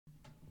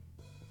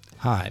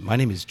Hi, my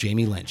name is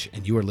Jamie Lynch,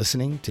 and you are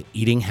listening to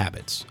Eating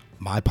Habits,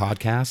 my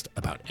podcast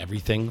about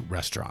everything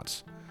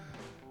restaurants.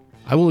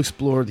 I will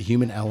explore the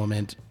human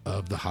element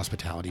of the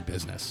hospitality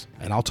business,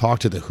 and I'll talk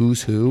to the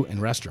who's who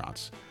in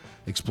restaurants,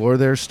 explore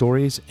their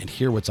stories, and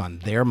hear what's on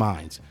their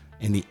minds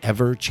in the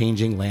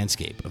ever-changing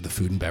landscape of the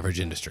food and beverage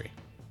industry.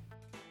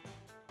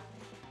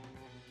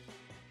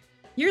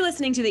 You're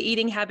listening to the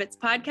Eating Habits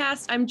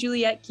podcast. I'm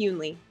Juliet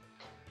Kuehnle.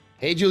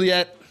 Hey,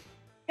 Juliet.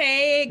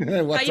 Hey,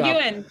 What's how you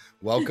up? doing?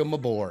 Welcome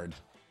aboard.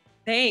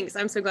 Thanks.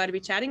 I'm so glad to be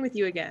chatting with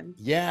you again.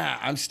 Yeah,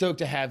 I'm stoked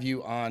to have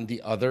you on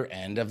the other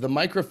end of the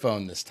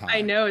microphone this time.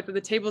 I know, the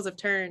tables have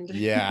turned.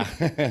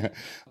 Yeah.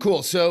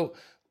 Cool. So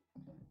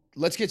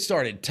let's get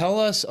started. Tell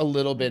us a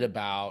little bit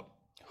about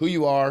who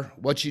you are,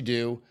 what you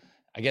do,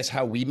 I guess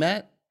how we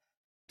met,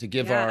 to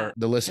give the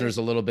listeners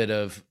a little bit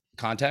of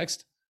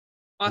context.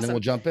 Awesome. And then we'll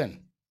jump in.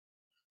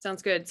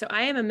 Sounds good. So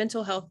I am a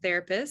mental health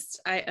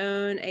therapist. I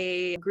own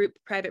a group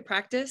private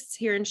practice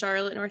here in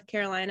Charlotte, North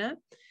Carolina.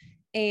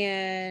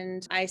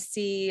 And I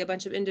see a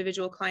bunch of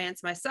individual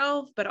clients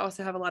myself, but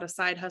also have a lot of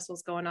side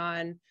hustles going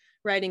on,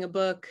 writing a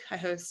book. I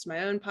host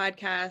my own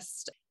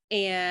podcast,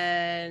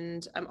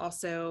 and I'm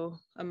also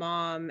a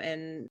mom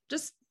and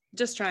just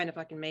trying to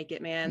fucking make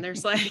it, man.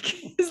 There's a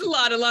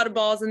lot of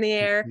balls in the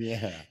air.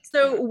 Yeah.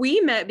 So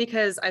we met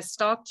because I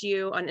stalked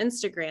you on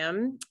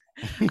Instagram.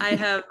 I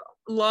have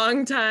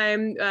long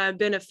time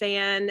been a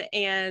fan,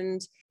 and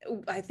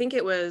I think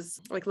it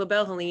was like La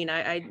Belle Helene.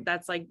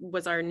 That's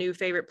was our new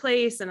favorite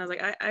place. And I was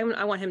like,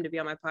 I want him to be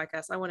on my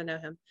podcast. I want to know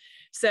him.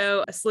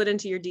 So I slid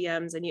into your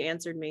DMs and you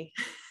answered me.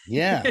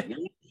 Yeah.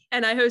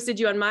 And I hosted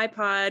you on my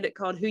pod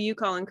called Who You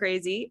Callin'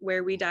 Crazy,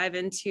 where we dive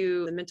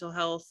into the mental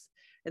health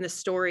and the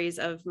stories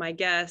of my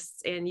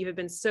guests. And you have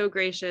been so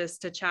gracious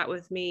to chat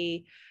with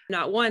me,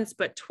 not once,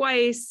 but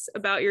twice,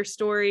 about your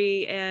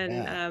story.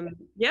 And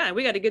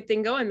we got a good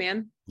thing going,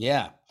 man.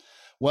 Yeah.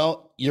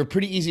 Well, you're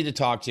pretty easy to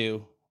talk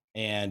to.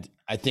 And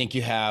I think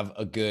you have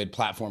a good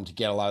platform to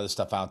get a lot of this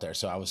stuff out there.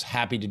 So I was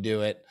happy to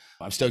do it.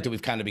 I'm stoked that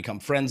we've kind of become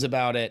friends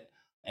about it.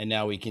 And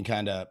now we can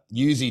kind of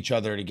use each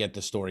other to get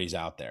the stories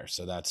out there.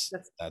 So that's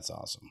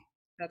awesome.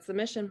 That's the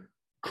mission.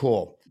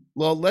 Cool.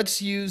 Well, let's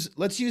use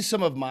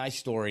some of my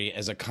story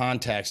as a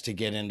context to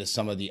get into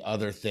some of the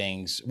other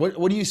things.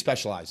 What do you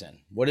specialize in?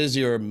 What is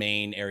your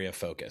main area of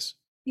focus?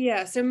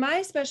 Yeah. So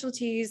my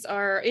specialties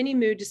are any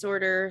mood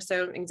disorder.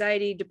 So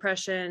anxiety,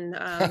 depression.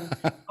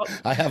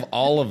 I have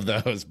all of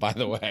those, by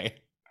the way.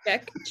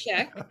 Check.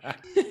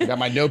 I got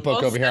my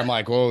notebook over here. I'm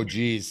like, whoa,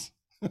 geez.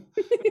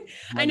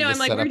 I know. I'm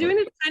like, we're doing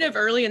this kind of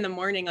early in the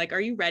morning. Like, are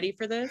you ready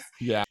for this?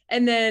 Yeah.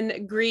 And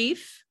then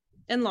grief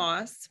and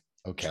loss,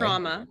 okay.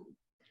 Trauma,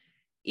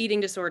 eating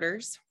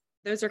disorders.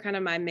 Those are kind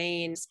of my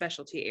main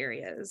specialty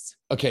areas.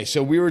 Okay.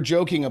 So we were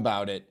joking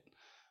about it,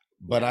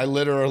 but I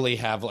literally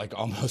have like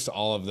almost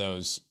all of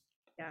those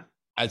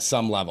at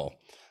some level.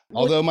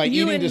 Although my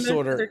eating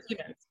disorder,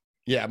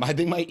 I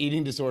think my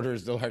eating disorder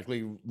is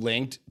directly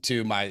linked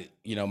to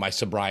my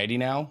sobriety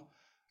now.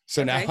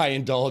 So now I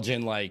indulge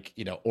in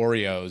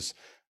Oreos.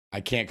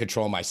 I can't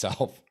control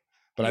myself,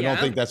 but I don't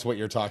think that's what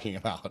you're talking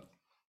about.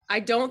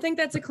 I don't think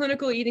that's a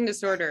clinical eating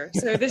disorder.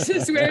 So this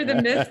is where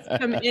the myths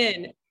come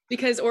in.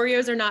 Because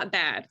Oreos are not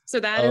bad. So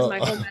that is my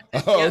whole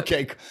message.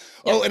 Okay. Yep.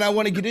 Oh, and I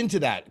want to get into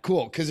that.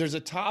 Cool. Because there's a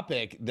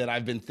topic that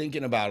I've been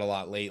thinking about a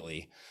lot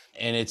lately.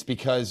 And it's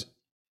because,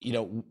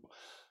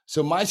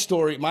 so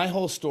my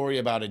whole story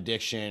about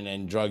addiction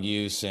and drug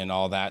use and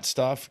all that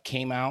stuff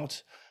came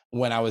out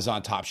when I was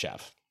on Top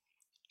Chef.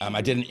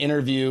 I did an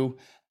interview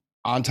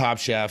on Top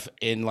Chef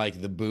in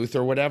the booth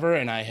or whatever.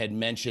 And I had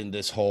mentioned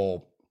this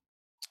whole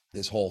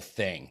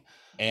thing.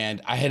 And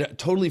I had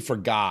totally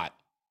forgot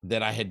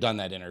that I had done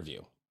that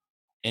interview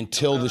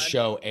until the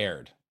show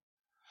aired.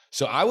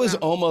 So I was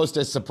almost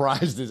as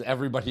surprised as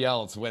everybody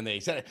else when they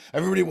said it.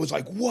 Everybody was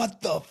like,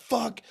 what the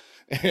fuck?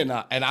 And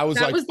I was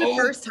that was the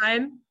first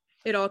time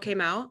it all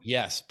came out?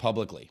 Yes,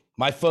 publicly.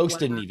 My folks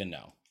didn't even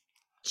know.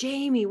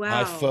 Jamie,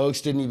 wow. My folks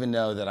didn't even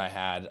know that I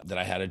had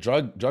a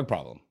drug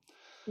problem.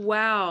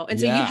 Wow. And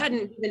so you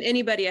hadn't given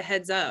anybody a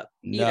heads up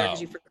either because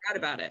you forgot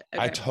about it.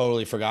 Okay. I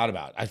totally forgot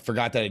about it. I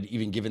forgot that I'd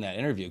even given that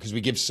interview because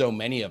we give so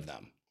many of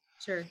them.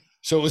 Sure.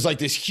 So it was like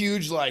this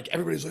huge,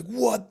 everybody's like,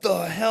 what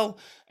the hell?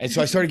 And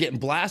so I started getting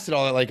blasted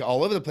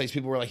all over the place.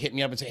 People were hitting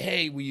me up and say,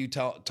 hey, will you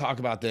talk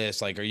about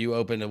this? Are you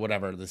open to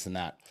whatever, this and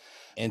that?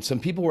 And some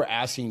people were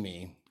asking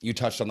me, you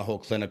touched on the whole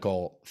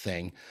clinical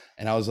thing.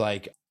 And I was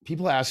like,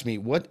 people ask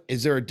me,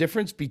 is there a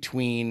difference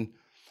between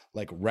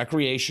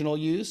recreational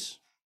use,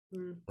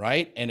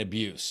 right? And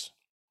abuse?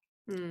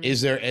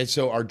 And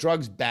so are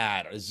drugs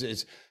bad?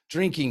 Is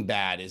drinking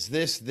bad? Is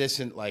this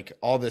and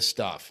all this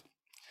stuff?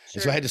 Sure.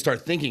 And so I had to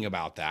start thinking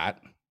about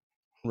that,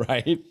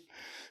 right?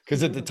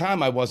 Because at the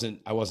time I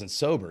wasn't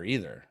sober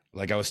either.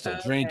 I was still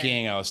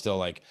drinking. I was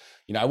still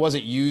I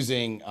wasn't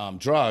using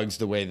drugs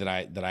the way that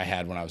I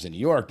had when I was in New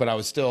York, but I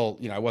was still,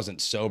 I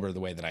wasn't sober the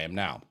way that I am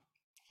now.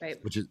 Right.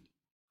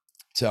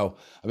 So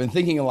I've been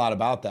thinking a lot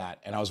about that.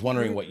 And I was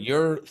wondering what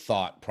your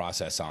thought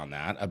process on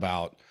that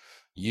about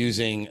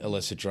using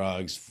illicit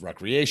drugs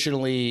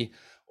recreationally,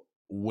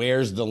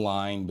 where's the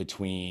line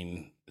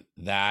between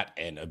that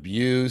and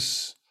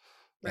abuse,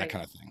 that Right.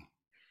 kind of thing?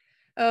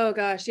 Oh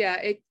gosh, yeah,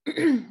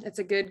 it's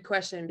a good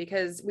question,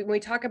 because when we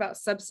talk about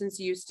substance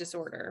use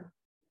disorder,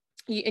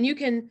 and you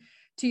can,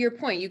 to your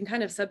point, you can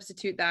kind of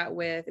substitute that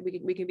with,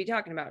 we can be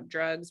talking about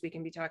drugs, we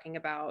can be talking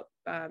about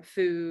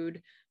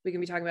food, we can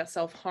be talking about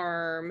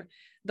self-harm.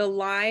 The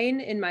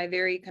line in my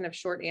very kind of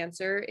short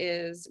answer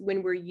is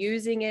when we're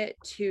using it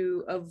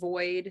to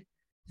avoid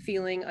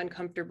feeling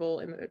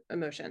uncomfortable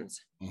emotions.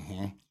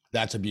 Mm-hmm.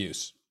 That's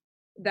abuse.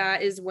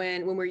 That is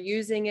when we're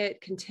using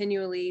it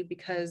continually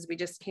because we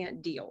just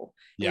can't deal.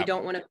 And we Yep.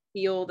 don't want to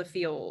feel the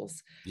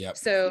feels. Yep.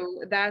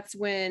 So that's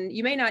when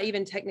you may not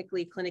even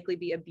technically clinically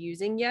be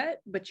abusing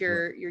yet, but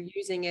you're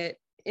using it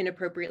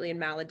inappropriately and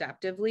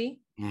maladaptively.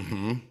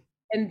 Mm-hmm.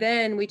 And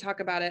then we talk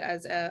about it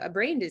as a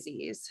brain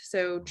disease.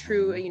 So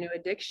true,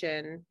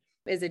 addiction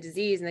is a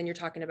disease. And then you're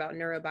talking about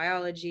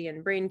neurobiology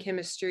and brain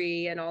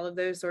chemistry and all of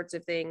those sorts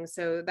of things.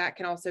 So that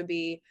can also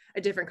be a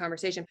different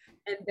conversation.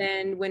 And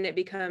then when it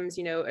becomes,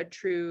 a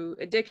true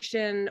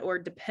addiction or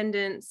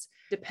dependence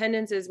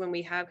is when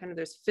we have kind of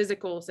those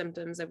physical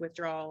symptoms of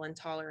withdrawal and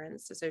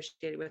tolerance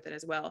associated with it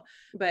as well.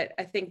 But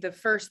I think the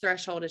first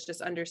threshold is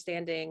just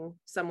understanding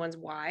someone's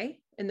why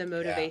and the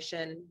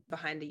motivation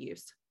behind the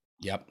use.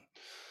 Yep.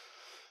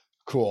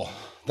 Cool.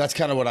 That's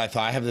kind of what I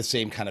thought. I have the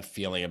same kind of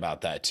feeling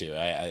about that too.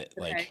 I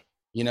like,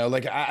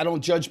 I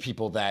don't judge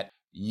people that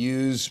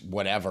use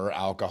whatever,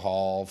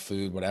 alcohol,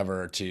 food,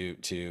 whatever, to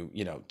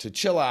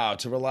chill out,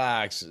 to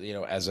relax,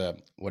 as a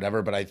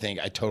whatever. But I think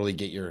I totally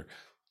get your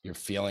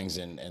feelings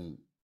and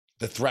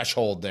the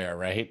threshold there,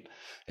 right?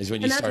 Is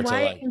when you start to, and that's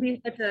why like, it can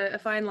be such a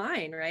fine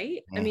line,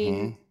 right? I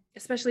mean,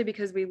 especially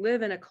because we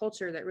live in a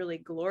culture that really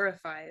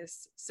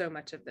glorifies so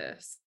much of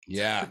this.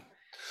 Yeah.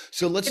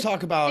 So let's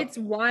talk about, it's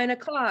wine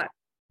o'clock.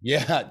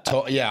 Yeah.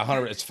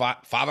 100. It's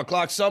 5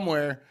 o'clock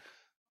somewhere.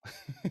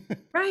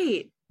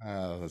 Right.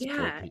 Oh,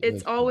 Yeah.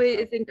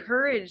 It's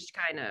encouraged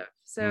kind of.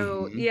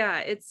 So yeah,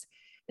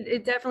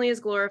 it definitely is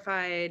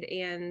glorified,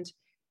 and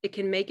it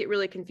can make it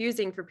really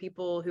confusing for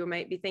people who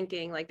might be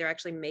thinking like they're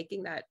actually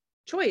making that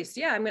choice.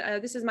 Yeah,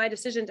 this is my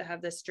decision to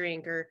have this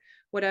drink or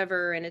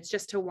whatever. And it's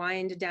just to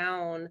wind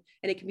down,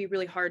 and it can be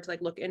really hard to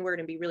like look inward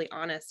and be really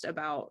honest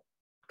about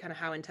kind of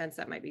how intense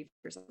that might be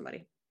for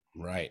somebody.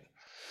 Right.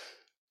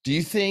 Do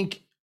you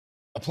think,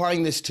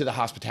 applying this to the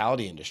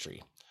hospitality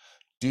industry,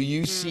 do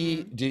you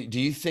see, do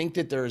you think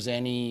that there's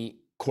any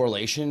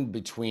correlation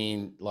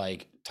between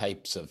like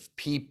types of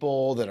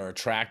people that are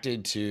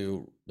attracted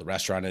to the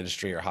restaurant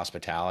industry or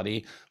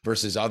hospitality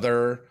versus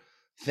other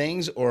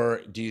things?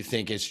 Or do you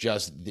think it's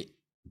just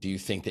do you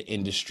think the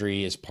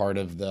industry is part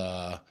of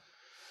the,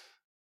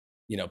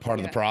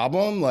 the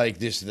problem? Like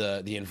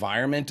the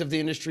environment of the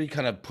industry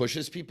kind of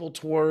pushes people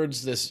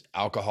towards this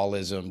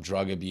alcoholism,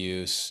 drug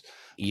abuse,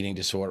 eating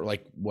disorder,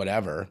 like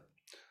whatever.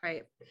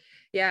 Right.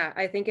 Yeah,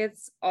 I think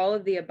it's all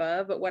of the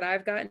above. But what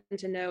I've gotten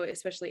to know,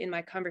 especially in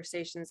my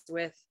conversations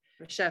with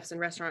chefs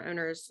and restaurant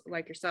owners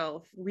like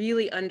yourself,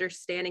 really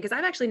understanding, because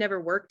I've actually never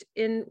worked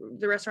in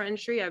the restaurant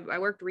industry. I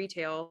worked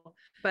retail,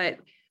 but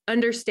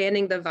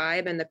understanding the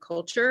vibe and the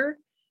culture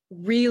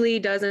really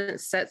doesn't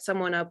set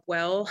someone up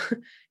well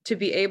to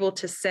be able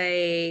to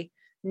say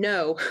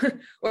no,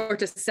 or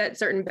to set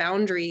certain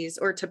boundaries,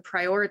 or to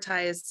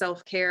prioritize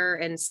self-care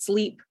and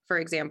sleep, for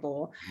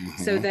example.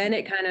 So then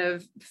it kind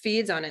of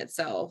feeds on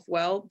itself.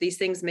 Well, these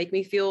things make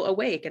me feel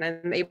awake and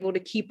I'm able to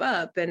keep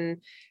up.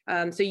 And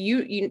so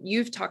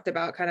you've talked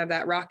about kind of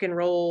that rock and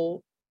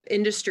roll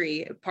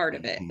industry part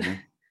of it.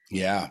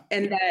 Yeah.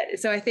 And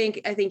so I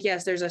think,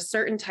 yes, there's a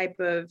certain type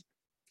of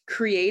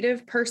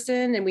creative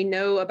person, and we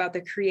know about the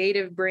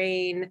creative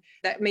brain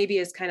that maybe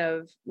is kind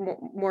of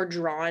more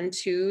drawn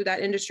to that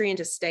industry and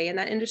to stay in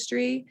that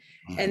industry.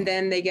 And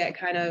then they get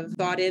kind of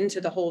bought into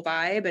the whole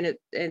vibe, and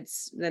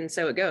it's then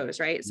so it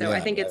goes, right? So I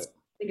think it's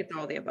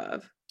all the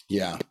above.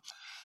 Yeah.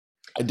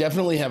 I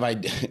definitely have,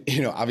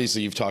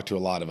 obviously you've talked to a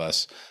lot of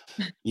us,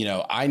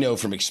 I know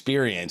from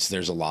experience,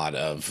 there's a lot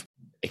of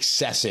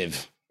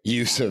excessive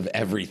use of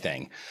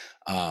everything.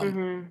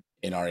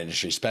 In our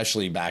industry,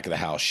 especially back of the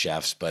house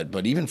chefs,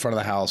 but even front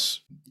of the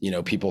house,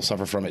 people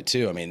suffer from it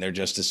too. I mean, they're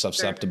just as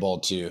susceptible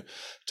to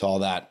all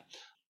that.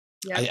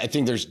 Yeah. I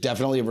think there's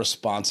definitely a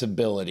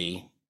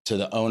responsibility to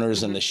the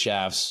owners and the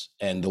chefs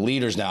and the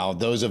leaders now,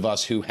 those of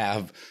us who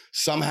have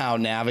somehow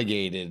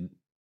navigated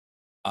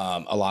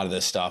a lot of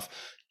this stuff,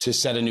 to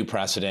set a new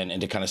precedent and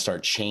to kind of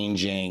start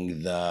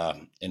changing the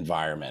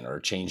environment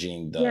or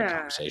changing the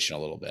conversation a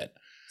little bit.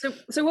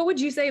 So what would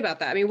you say about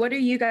that? I mean, what are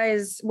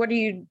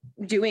you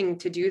doing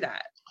to do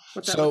that?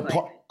 What's that look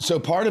like? So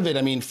part of it,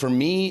 I mean, for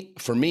me,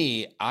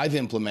 I've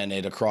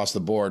implemented across the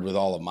board with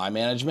all of my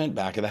management,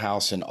 back of the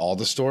house and all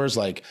the stores,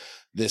 like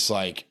this,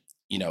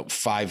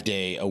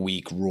 5-day a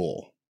week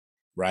rule,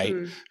 right?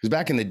 Because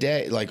back in the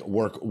day, like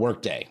work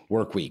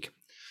week.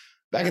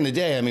 Back in the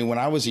day, I mean, when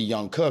I was a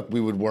young cook,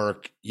 you would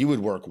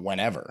work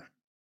whenever.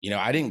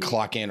 I didn't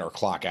clock in or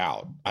clock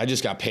out. I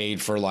just got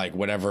paid for like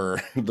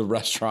whatever the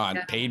restaurant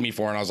paid me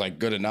for. And I was like,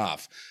 good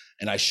enough.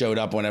 And I showed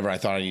up whenever I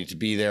thought I needed to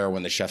be there,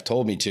 when the chef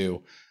told me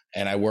to.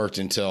 and I worked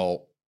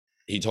until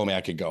he told me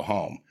I could go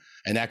home.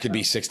 And that could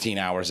be 16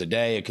 hours a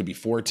day. It could be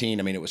 14.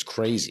 I mean, it was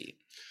crazy.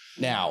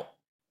 Now,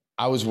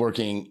 I was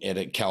working at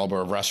a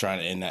caliber of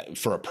restaurant in that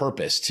for a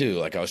purpose too.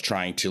 Like I was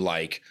trying to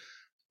like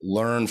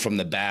learn from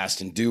the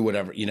best and do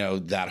whatever, you know,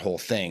 that whole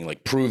thing,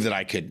 like prove that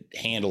I could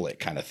handle it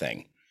kind of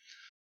thing.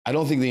 I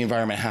don't think the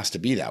environment has to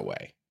be that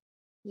way,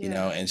 you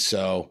know? And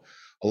so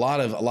a lot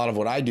of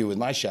what I do with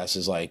my chefs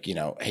is like, you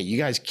know, hey, you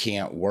guys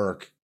can't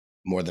work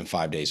more than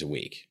 5 days a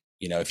week.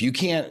 You know, if you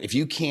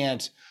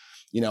can't,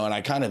 you know, and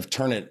I kind of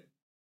turn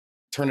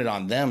it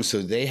on them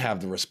so they have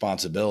the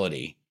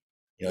responsibility.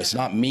 You know, it's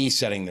not me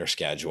setting their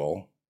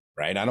schedule,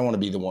 right? I don't want to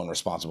be the one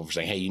responsible for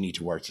saying, hey, you need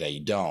to work today.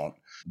 You don't.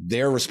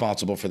 They're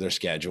responsible for their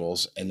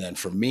schedules. And then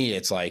for me,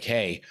 it's like,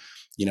 hey,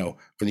 you know,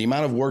 for the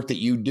amount of work that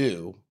you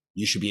do,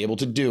 you should be able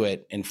to do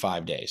it in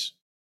 5 days.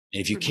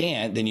 And if you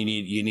can't, then you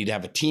need to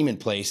have a team in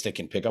place that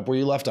can pick up where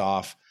you left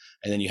off.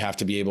 And then you have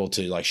to be able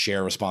to like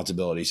share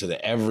responsibility so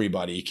that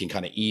everybody can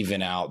kind of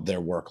even out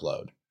their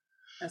workload.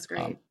 That's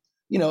great.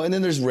 You know, and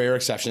then there's rare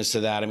exceptions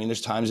to that. I mean,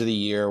 there's times of the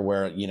year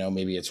where, you know,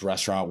 maybe it's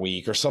restaurant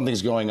week or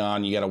something's going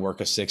on. You got to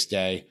work a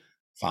 6-day,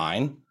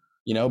 fine,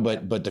 you know,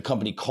 but the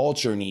company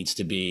culture needs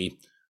to be,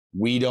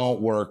 we don't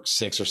work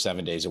 6 or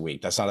 7 days a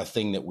week. That's not a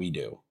thing that we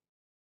do.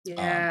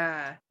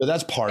 Yeah. But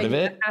that's part of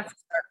it. You have to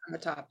start from the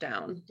top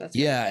down.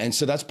 And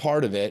so that's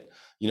part of it.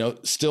 You know,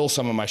 still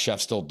some of my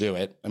chefs still do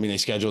it. I mean, they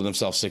schedule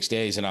themselves 6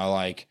 days and I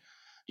like,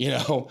 you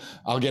know,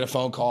 I'll get a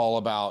phone call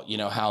about, you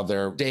know, how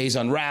their day's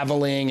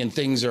unraveling and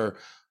things are,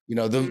 you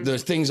know,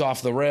 there's things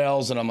off the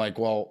rails. And I'm like,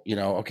 well, you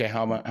know, okay,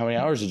 how many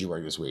hours did you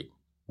work this week?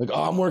 Like,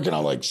 oh, I'm working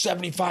on like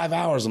 75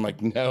 hours. I'm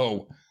like,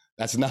 no,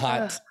 that's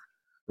not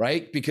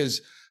right.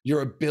 Because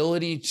your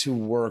ability to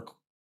work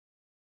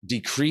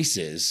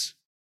decreases,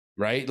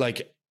 right?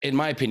 Like, in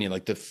my opinion,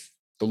 like the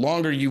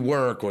longer you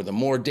work or the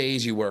more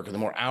days you work or the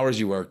more hours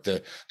you work,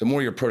 the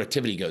more your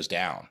productivity goes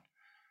down.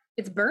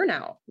 It's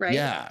burnout, right?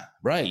 Yeah,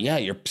 right. Yeah,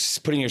 you're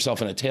putting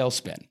yourself in a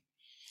tailspin.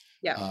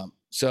 Yeah.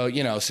 So,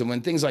 you know, so when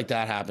things like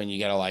that happen, you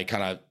got to like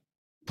kind of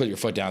put your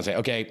foot down and say,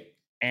 okay,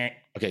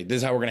 this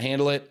is how we're going to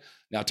handle it.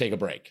 Now take a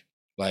break.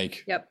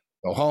 Like,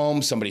 go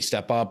home, somebody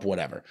step up,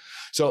 whatever.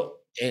 So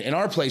in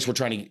our place, we're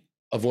trying to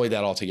avoid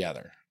that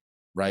altogether,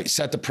 right?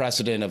 Set the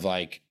precedent of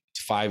like,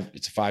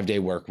 it's a 5-day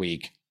work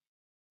week.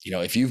 You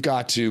know, if you've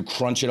got to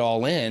crunch it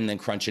all in, then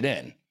crunch it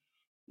in,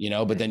 you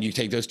know, but then you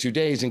take those 2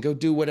 days and go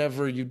do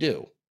whatever you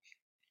do.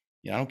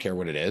 You know, I don't care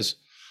what it is,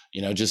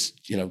 you know,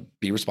 just, you know,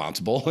 be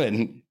responsible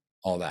and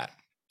all that.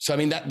 So, I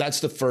mean,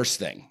 that's the first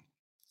thing,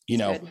 you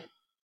know. Good.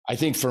 I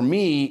think for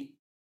me,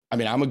 I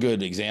mean, I'm a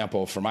good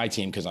example for my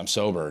team because I'm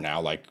sober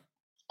now, like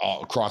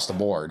all across the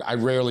board. I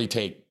rarely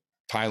take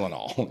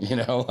Tylenol, you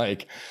know,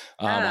 like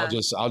I'll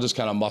just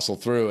kind of muscle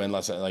through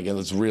unless like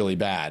it's really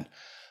bad.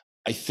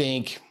 I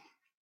think.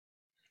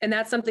 And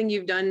that's something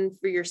you've done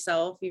for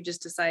yourself. You've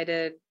just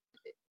decided.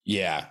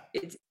 Yeah.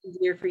 It's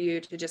easier for you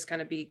to just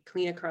kind of be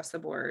clean across the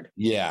board.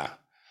 Yeah.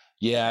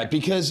 Yeah.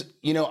 Because,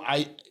 you know,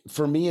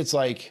 for me, it's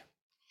like,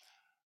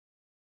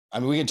 I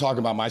mean, we can talk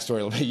about my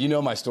story a little bit. You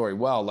know my story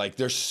well. Like,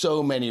 there's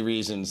so many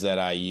reasons that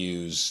I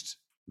used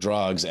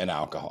drugs and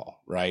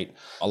alcohol, right?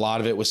 A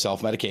lot of it was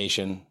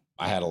self-medication.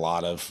 I had a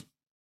lot of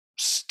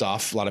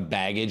stuff, a lot of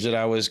baggage that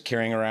I was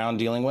carrying around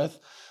dealing with.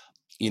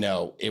 You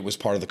know, it was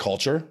part of the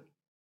culture,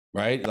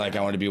 right? Like,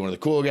 I wanted to be one of the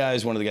cool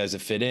guys, one of the guys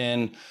that fit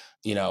in.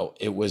 You know,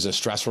 it was a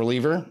stress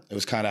reliever. It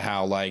was kind of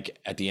how, like,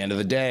 at the end of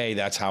the day,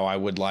 that's how I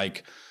would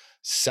like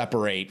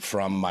separate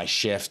from my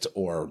shift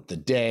or the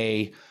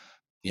day.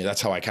 You know,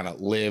 that's how I kind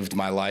of lived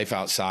my life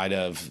outside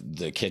of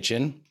the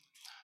kitchen.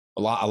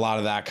 A lot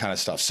of that kind of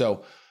stuff.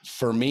 So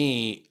for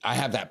me, I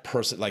have that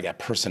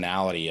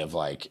personality of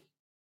like,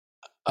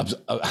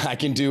 I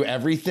can do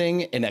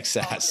everything in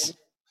excess.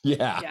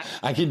 Yeah,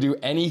 I can do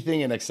anything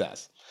in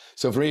excess.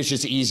 So for me, it's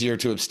just easier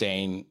to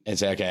abstain and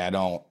say, okay,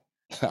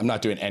 I'm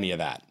not doing any of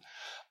that.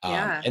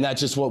 And that's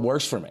just what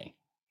works for me.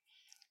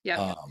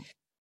 Yeah.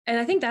 And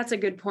I think that's a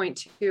good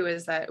point too,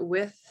 is that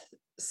with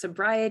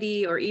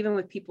sobriety or even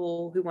with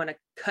people who want to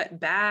cut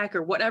back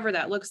or whatever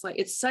that looks like,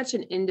 it's such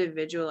an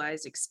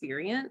individualized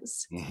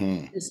experience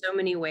in so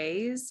many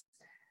ways.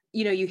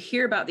 You know, you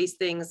hear about these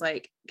things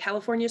like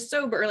California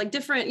sober or like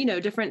different, you know,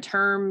 different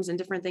terms and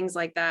different things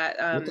like that.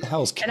 What the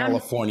hell is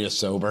California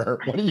sober?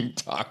 What are you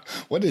talking?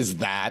 What is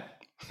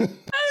that?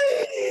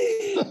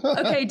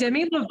 Okay,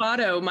 Demi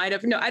Lovato might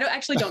have. No, I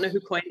don't know who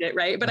coined it,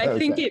 right? But I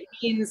think it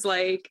means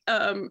like,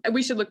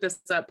 we should look this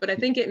up, but I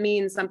think it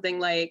means something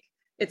like,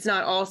 it's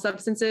not all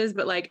substances,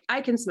 but like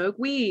I can smoke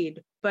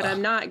weed, but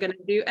I'm not going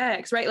to do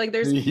X, right? Like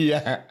there's,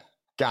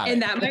 got it.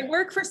 And that might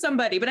work for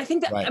somebody, but I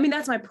think that, I mean,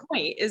 that's my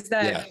point is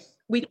that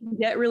we can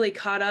get really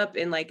caught up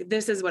in like,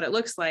 this is what it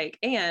looks like.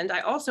 And I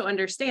also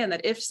understand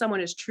that if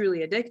someone is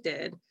truly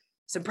addicted,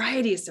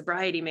 sobriety is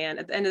sobriety, man,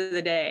 at the end of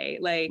the day,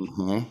 like,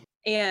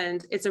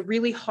 and it's a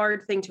really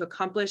hard thing to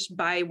accomplish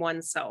by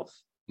oneself.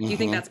 Do you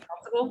think that's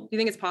possible? Do you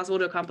think it's possible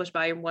to accomplish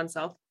by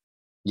oneself?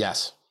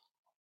 Yes.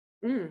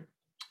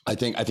 I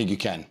think you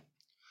can.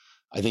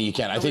 I think you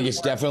can. I think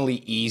it's definitely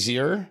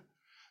easier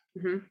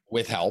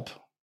with help.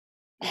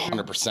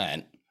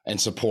 100% and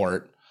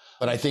support,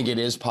 but I think it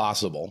is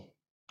possible.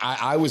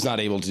 I was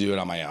not able to do it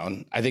on my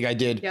own. I think I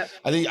did. Yep.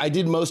 I think I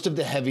did most of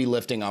the heavy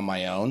lifting on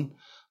my own.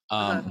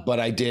 But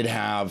I did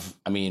have,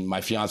 I mean, my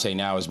fiance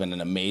now has been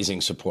an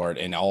amazing support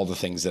in all the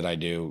things that I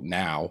do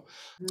now,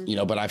 you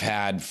know, but I've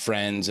had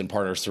friends and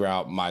partners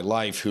throughout my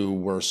life who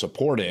were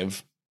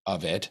supportive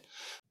of it.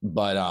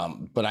 But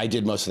I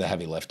did most of the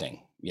heavy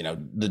lifting, you know,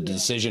 the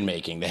decision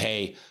making,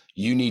 hey,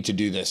 you need to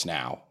do this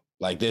now.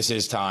 Like, this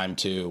is time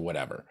to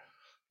whatever.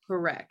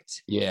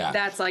 Correct. Yeah.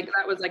 That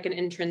was like an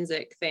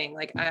intrinsic thing.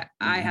 Like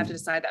I have to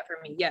decide that for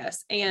me.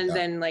 Yes. And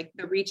then like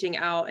the reaching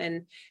out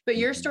but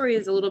your story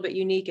is a little bit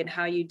unique in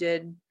how you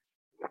did,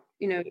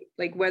 you know,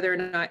 like whether or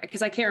not,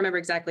 because I can't remember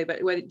exactly,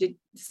 but whether did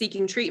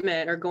seeking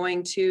treatment or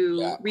going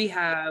to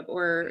rehab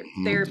or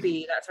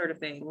therapy, that sort of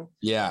thing.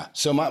 Yeah.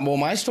 So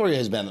my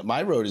story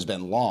my road has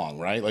been long,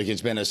 right? Like,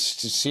 it's been a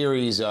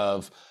series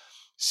of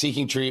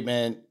seeking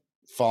treatment,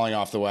 falling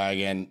off the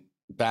wagon,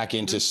 back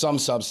into some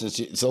substance.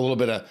 It's a little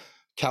bit of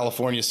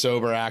California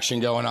sober action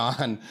going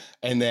on,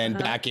 and then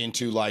back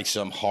into like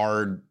some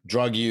hard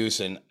drug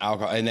use and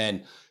alcohol, and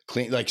then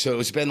clean. Like, so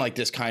it's been like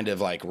this kind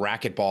of like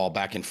racquetball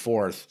back and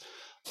forth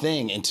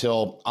thing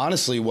until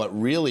honestly, what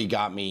really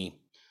got me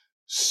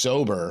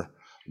sober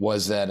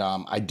was that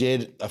I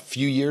did a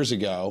few years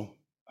ago.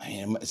 I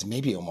mean, it's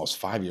maybe almost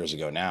 5 years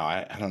ago now.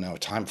 I don't know.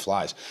 Time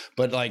flies,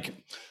 but like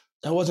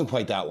that wasn't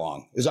quite that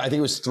long. I think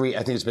it was 3.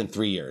 I think it's been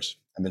 3 years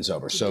I've been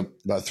sober. So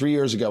about 3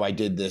 years ago, I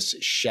did this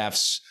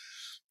chef's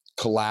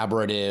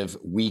collaborative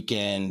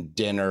weekend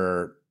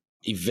dinner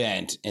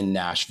event in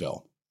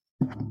Nashville,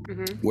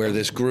 where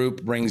this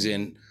group brings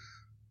in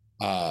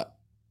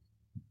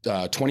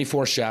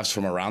 24 chefs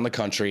from around the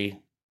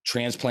country,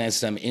 transplants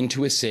them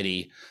into a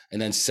city,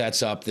 and then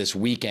sets up this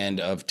weekend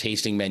of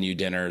tasting menu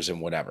dinners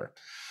and whatever.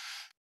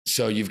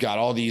 So you've got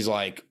all these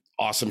like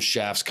awesome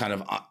chefs kind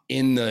of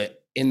in the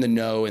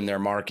know in their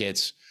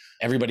markets.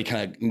 Everybody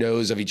kind of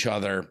knows of each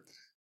other,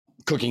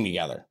 cooking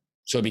together.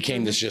 So it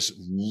became this just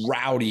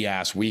rowdy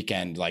ass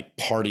weekend, like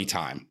party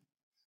time.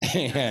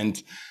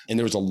 And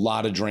there was a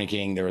lot of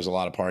drinking. There was a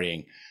lot of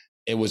partying.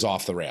 It was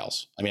off the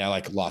rails. I mean, I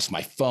like lost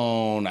my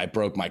phone. I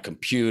broke my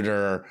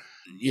computer,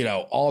 you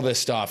know, all this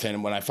stuff.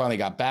 And when I finally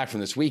got back from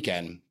this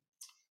weekend,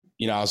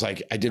 you know, I was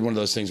like, I did one of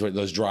those things with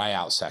those dry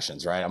out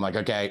sessions, right? I'm like,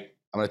 okay,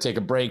 I'm going to take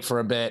a break for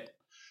a bit,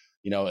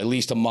 you know, at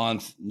least a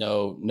month,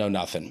 no,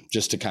 nothing,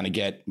 just to kind of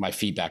get my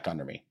feet back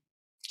under me.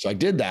 So I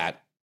did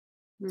that.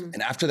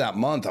 And after that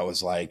month, I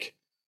was like,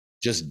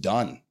 just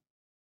done.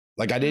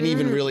 Like, I didn't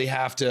even really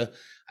have to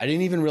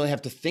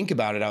think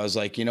about it. I was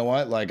like, you know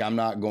what? Like, I'm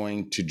not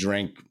going to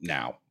drink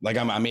now. Like,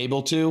 I'm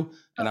able to,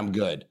 and I'm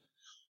good.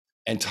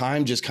 And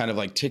time just kind of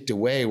like ticked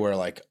away, where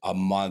like a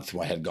month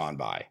had gone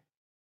by,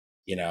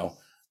 you know,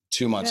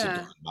 2 months had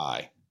gone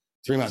by,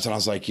 3 months. And I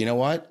was like, you know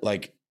what?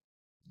 Like,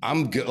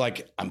 I'm good.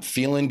 Like, I'm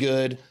feeling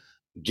good,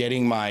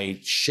 getting my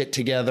shit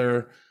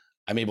together.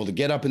 I'm able to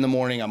get up in the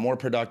morning. I'm more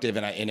productive.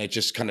 And it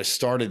just kind of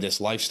started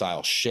this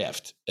lifestyle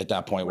shift at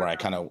that point, where I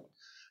kind of,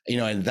 you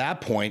know, at that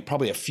point,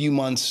 probably a few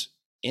months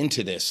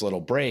into this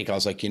little break, I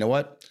was like, you know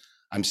what?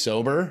 I'm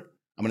sober.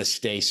 I'm going to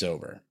stay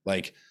sober.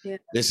 Like,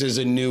 this is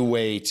a new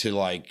way to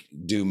like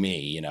do me,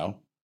 you know?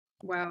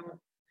 Wow.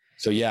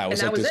 So yeah, it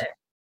was like this.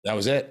 That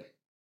was it.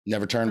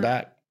 Never turned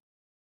back.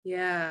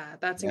 Yeah.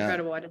 That's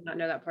incredible. I did not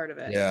know that part of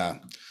it. Yeah.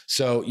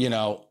 So, you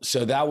know,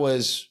 so that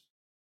was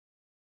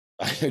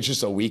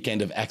just a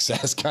weekend of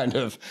excess kind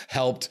of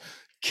helped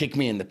kick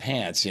me in the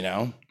pants, you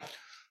know?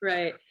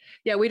 Right.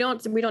 Yeah. We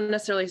don't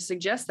necessarily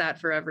suggest that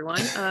for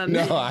everyone.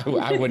 No,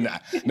 I wouldn't.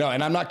 No.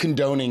 And I'm not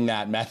condoning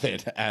that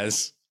method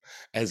as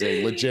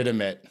a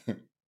legitimate.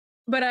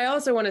 But I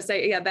also want to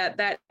say,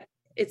 that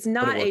it's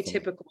not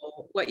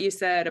atypical what you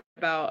said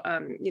about,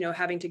 you know,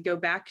 having to go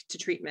back to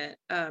treatment.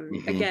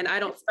 Again, I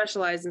don't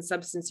specialize in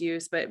substance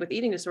use, but with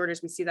eating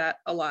disorders, we see that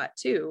a lot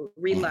too,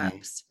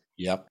 relapse.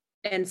 Yep.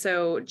 And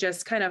so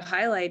just kind of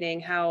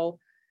highlighting how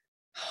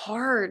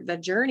hard the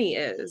journey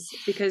is,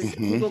 because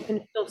people can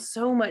feel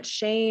so much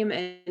shame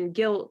and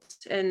guilt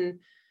and,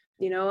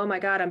 you know, oh my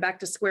God, I'm back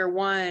to square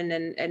one.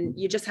 And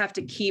you just have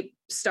to keep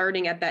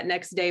starting at that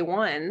next day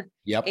one.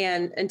 Yep.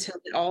 And until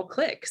it all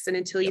clicks, and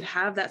until you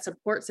have that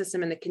support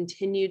system and the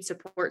continued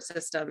support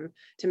system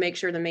to make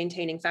sure the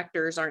maintaining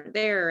factors aren't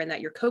there and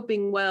that you're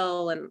coping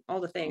well and all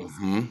the things.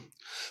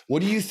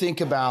 What do you think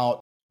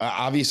about,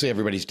 obviously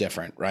everybody's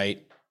different,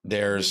 right?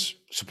 There's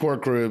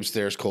support groups,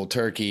 there's cold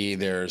turkey,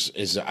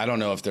 I don't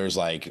know if there's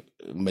like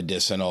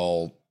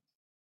medicinal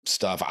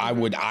stuff. I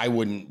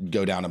wouldn't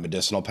go down a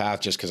medicinal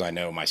path just because I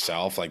know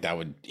myself, like that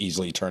would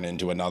easily turn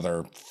into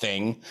another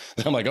thing.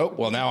 I'm like, oh,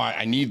 well, now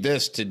I need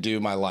this to do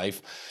my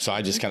life. So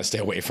I just kind of stay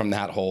away from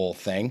that whole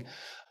thing.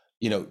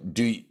 You know,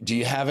 do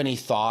you have any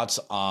thoughts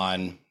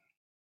on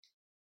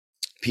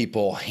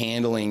people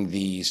handling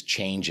these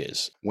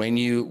changes when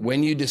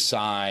you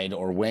decide,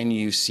 or when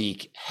you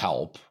seek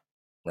help,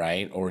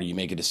 right? Or you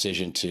make a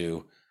decision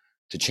to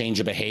change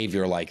a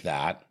behavior like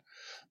that?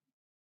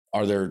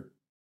 Are there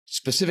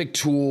specific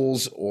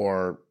tools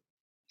or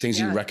things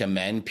you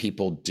recommend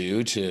people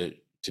do to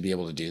to be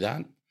able to do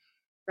that?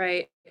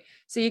 Right.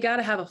 So you got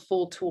to have a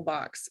full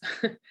toolbox.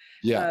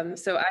 Yeah.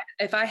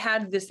 If I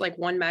had this like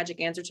one magic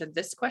answer to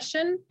this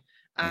question,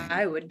 Mhm.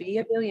 I would be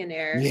a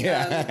billionaire.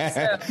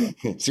 Yeah.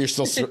 So you're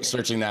still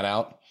searching that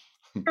out?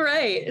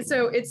 Right.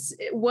 So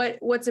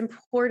what's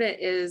important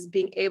is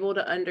being able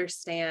to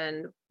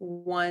understand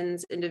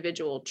one's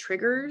individual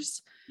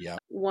triggers, Yeah.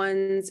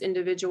 one's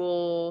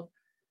individual,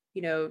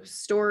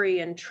 story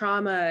and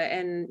trauma,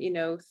 and,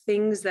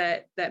 things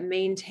that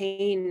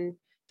maintain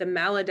the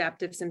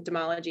maladaptive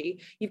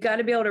symptomology. You've got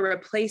to be able to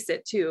replace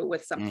it too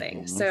with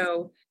something. Mhm.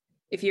 So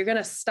if you're going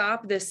to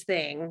stop this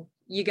thing,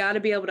 you got to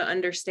be able to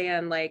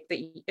understand like that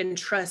and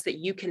trust that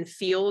you can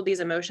feel these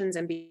emotions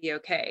and be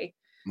okay.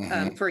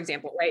 Mhm. For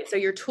example, right? So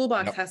your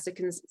toolbox Yep. has to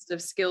consist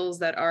of skills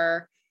that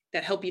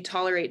help you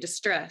tolerate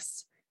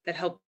distress, that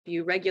help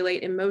you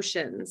regulate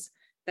emotions,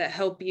 that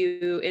help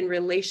you in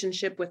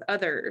relationship with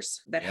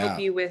others, that help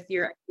Yeah. you with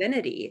your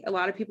identity. A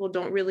lot of people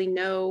don't really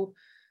know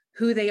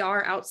who they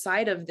are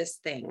outside of this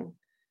thing,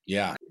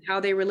 Yeah.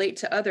 how they relate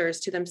to others,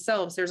 to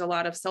themselves. There's a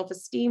lot of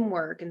self-esteem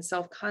work and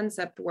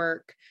self-concept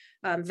work,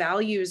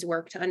 values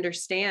work to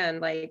understand,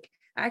 like,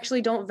 I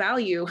actually don't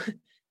value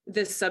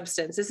this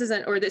substance. This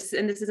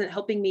isn't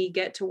helping me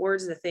get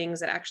towards the things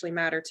that actually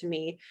matter to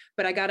me.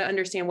 But I got to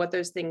understand what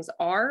those things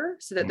are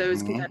so that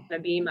those can Mhm. kind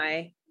of be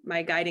my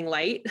guiding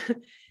light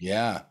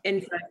Yeah.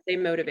 and stay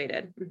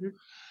motivated.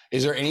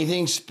 Is there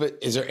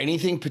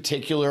anything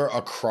particular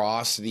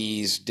across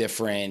these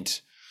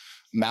different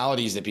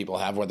maladies that people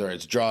have, whether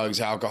it's drugs,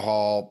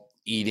 alcohol,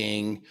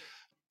 eating,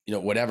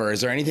 whatever?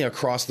 Is there anything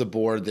across the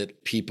board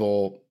that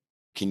people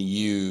can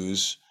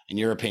use, in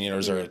your opinion, or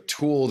is there a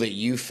tool that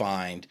you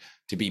find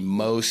to be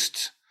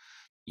most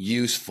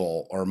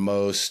useful or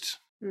most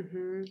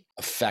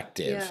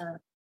effective? Yeah.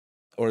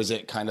 Or is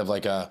it kind of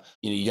like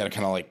you got to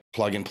kind of like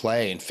plug and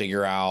play and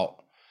figure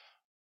out?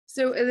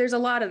 So there's a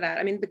lot of that.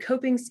 I mean, the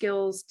coping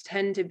skills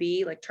tend to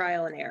be like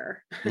trial and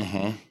error.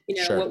 Mm-hmm. What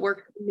Sure.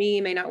 worked for me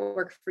may not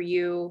work for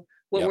you.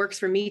 What Yep. works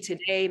for me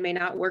today may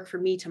not work for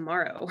me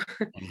tomorrow.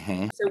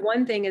 Mm-hmm. So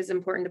one thing is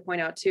important to point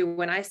out too,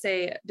 when I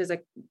say, does a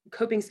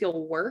coping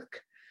skill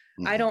work?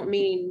 I don't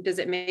mean, does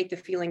it make the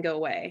feeling go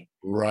away?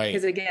 Right.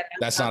 Because again,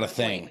 that's not a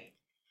thing.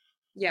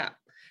 Yeah.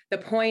 The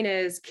point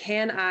is,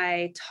 can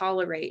I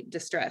tolerate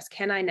distress?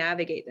 Can I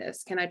navigate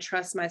this? Can I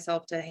trust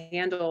myself to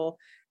handle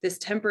this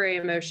temporary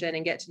emotion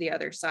and get to the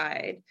other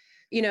side?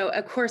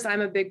 Of course,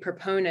 I'm a big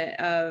proponent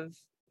of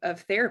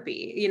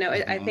therapy.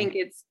 I think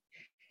it's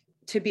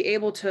to be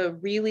able to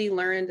really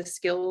learn the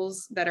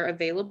skills that are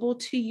available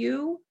to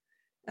you.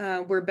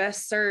 We're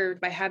best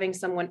served by having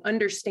someone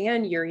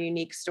understand your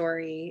unique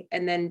story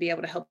and then be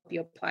able to help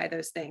you apply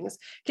those things.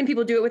 Can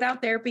people do it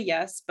without therapy?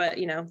 Yes, but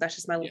that's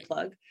just my little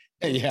plug.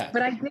 Yeah.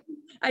 But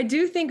I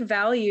do think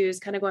values,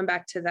 kind of going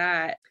back to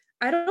that,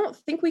 I don't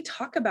think we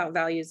talk about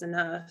values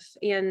enough.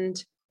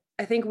 And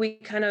I think we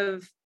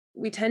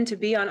tend to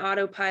be on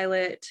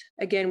autopilot.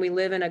 Again, we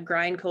live in a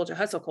grind culture,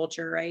 hustle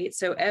culture, right?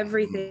 So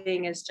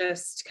everything is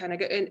just kind of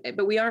good,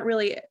 but we aren't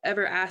really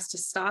ever asked to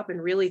stop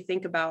and really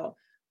think about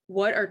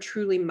what are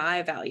truly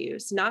my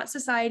values, not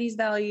society's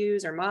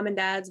values or mom and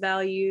dad's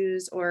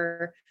values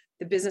or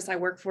the business I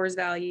work for's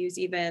values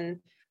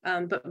even,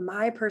 but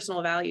my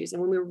personal values.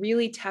 And when we're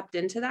really tapped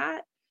into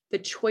that, the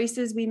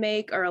choices we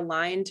make are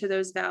aligned to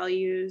those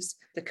values.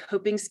 The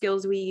coping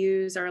skills we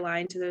use are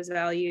aligned to those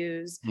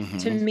values.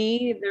 To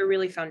me, they're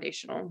really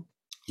foundational.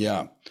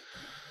 Yeah.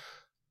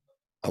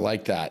 I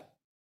like that.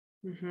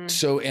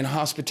 So in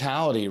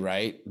hospitality,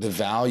 right, the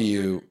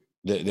value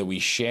that we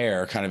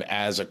share kind of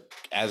as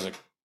a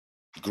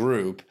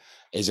group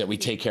is that we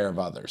take care of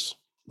others,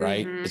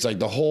 right? It's like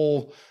the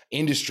whole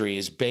industry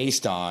is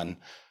based on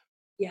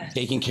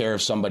taking care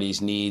of somebody's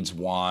needs,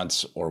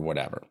 wants, or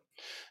whatever.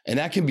 And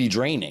that can be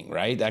draining,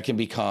 right? That can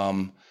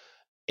become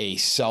a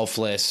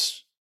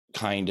selfless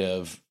kind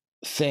of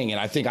thing. And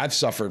I think I've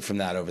suffered from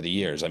that over the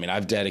years. I mean,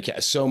 I've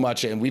dedicated so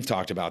much, and we've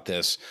talked about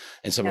this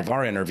in some of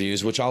our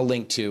interviews, which I'll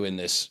link to in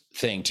this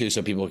thing too,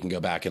 so people can go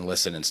back and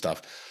listen and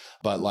stuff.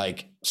 But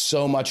like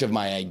so much of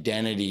my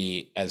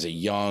identity as a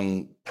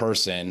young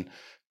person,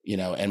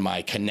 and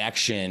my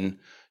connection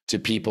to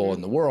people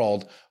in the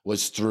world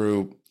was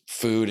through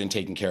food and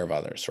taking care of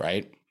others,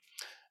 right?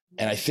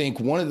 And I think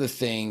one of the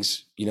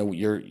things,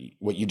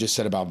 what you just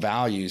said about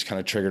values kind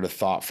of triggered a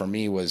thought for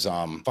me was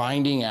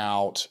finding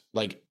out,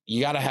 like,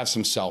 you got to have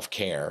some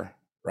self-care,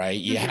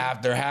 right?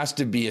 There has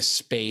to be a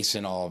space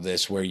in all of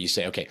this where you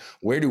say, okay,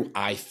 where do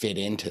I fit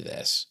into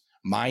this?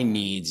 My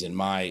needs and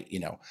my,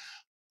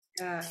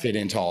 fit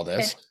into all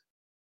this.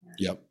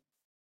 Yep.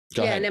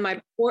 Go ahead. And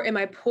am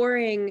I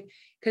pouring?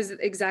 Because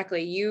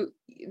exactly,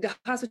 the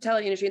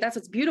hospitality industry, that's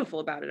what's beautiful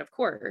about it, of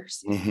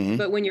course.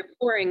 But when you're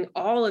pouring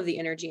all of the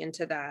energy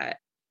into that,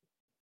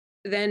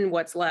 then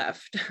what's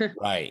left?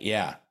 Right.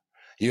 Yeah.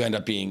 You end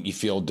up you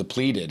feel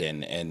depleted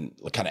and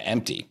kind of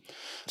empty.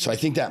 So I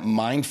think that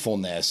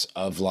mindfulness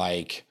of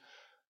like,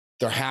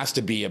 there has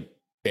to be a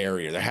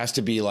barrier. There has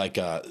to be like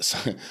a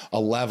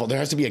level. There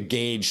has to be a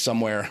gauge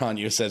somewhere on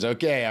you that says,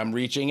 okay, I'm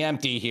reaching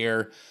empty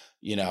here.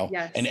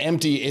 Yes. and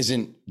empty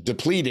isn't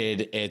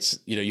depleted. It's,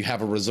 you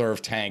have a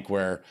reserve tank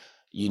where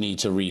you need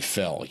to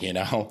refill,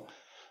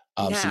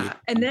 Yeah.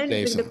 And then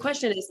the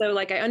question is, so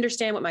like, I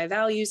understand what my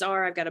values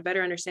are. I've got a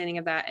better understanding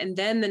of that. And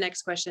then the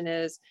next question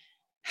is,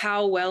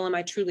 how well am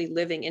I truly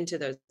living into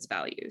those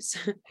values?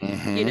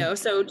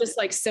 So just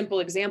like simple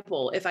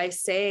example, if I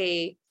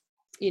say,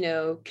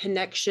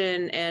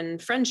 connection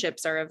and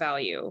friendships are a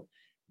value,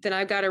 then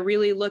I've got to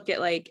really look at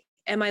like,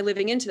 am I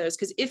living into those?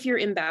 Because if you're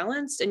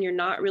imbalanced and you're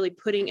not really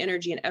putting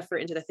energy and effort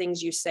into the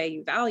things you say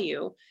you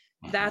value,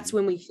 that's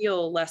when we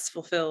feel less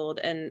fulfilled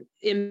and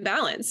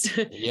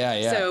imbalanced.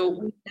 Yeah.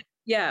 So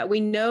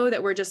we know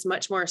that we're just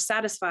much more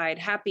satisfied,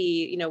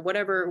 happy,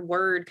 whatever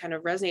word kind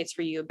of resonates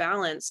for you,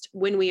 balanced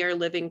when we are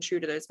living true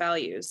to those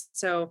values.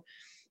 So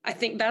I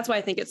think that's why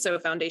I think it's so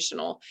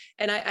foundational.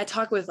 And I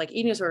talk with like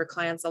eating disorder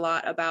clients a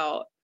lot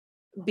about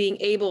being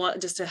able,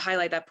 just to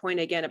highlight that point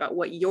again, about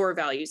what your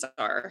values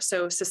are.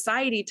 So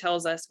society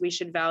tells us we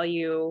should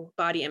value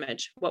body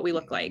image, what we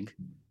look like.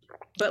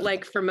 But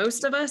like for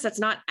most of us, that's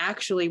not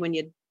actually, when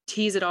you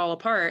tease it all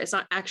apart, it's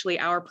not actually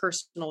our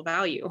personal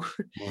value.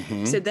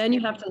 So then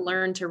you have to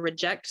learn to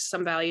reject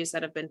some values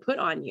that have been put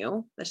on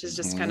you. This is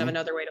just kind of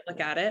another way to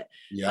look at it.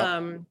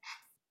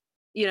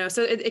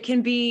 So it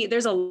can be,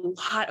 there's a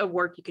lot of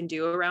work you can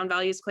do around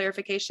values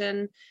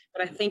clarification,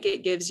 but I think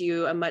it gives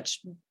you a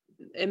much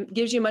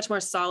more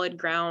solid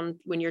ground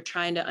when you're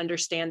trying to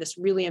understand this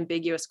really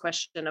ambiguous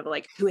question of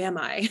like, who am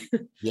I?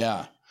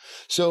 Yeah.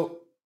 So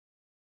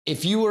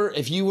if you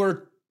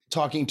were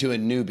talking to a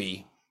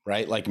newbie,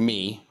 right, like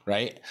me,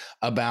 right,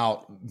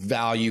 about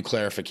value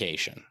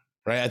clarification,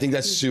 right, I think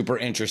that's super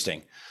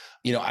interesting.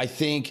 I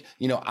think,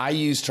 I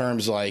use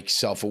terms like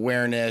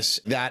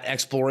self-awareness, that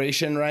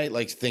exploration, right?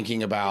 Like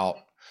thinking about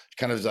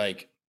kind of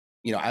like,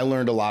 I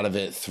learned a lot of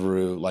it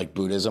through like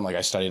Buddhism. Like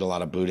I studied a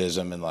lot of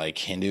Buddhism and like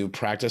Hindu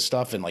practice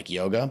stuff and like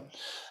yoga.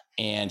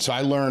 And so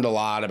I learned a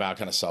lot about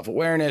kind of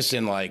self-awareness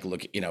and like,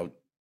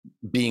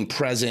 being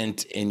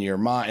present in your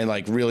mind and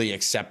like really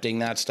accepting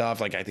that stuff.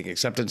 Like I think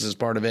acceptance is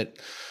part of it.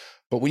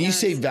 But when you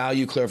say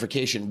value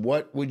clarification,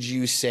 what would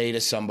you say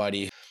to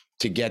somebody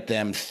to get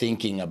them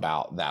thinking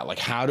about that? Like,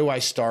 how do I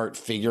start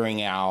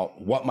figuring out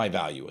what my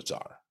values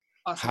are?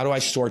 Awesome. How do I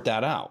sort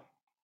that out?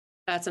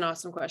 That's an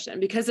awesome question,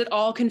 because it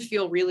all can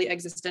feel really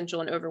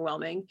existential and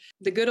overwhelming.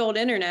 The good old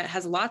internet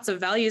has lots of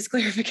values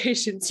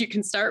clarifications you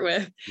can start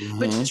with,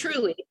 but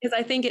truly, because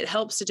I think it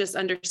helps to just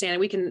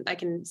understand. I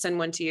can send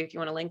one to you if you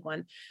want to link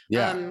one.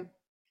 Yeah.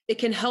 It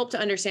can help to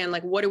understand,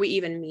 like, what do we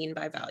even mean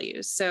by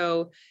values?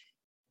 So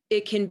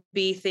it can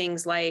be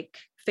things like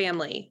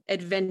family,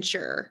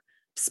 adventure,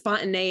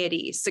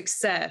 spontaneity,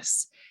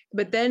 success.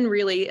 But then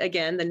really,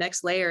 again, the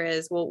next layer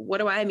is, well, what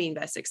do I mean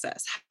by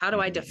success? How do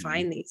I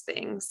define these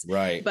things?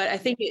 Right. But I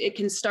think it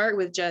can start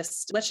with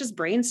let's just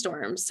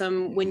brainstorm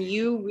when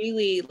you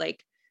really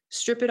like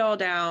strip it all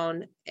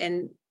down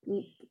and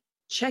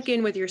check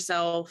in with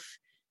yourself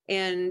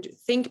and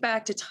think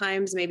back to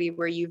times maybe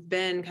where you've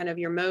been kind of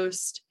your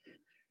most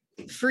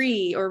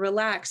free or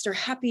relaxed or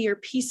happy or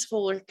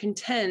peaceful or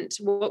content.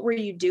 What were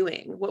you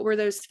doing? What were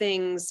those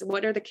things?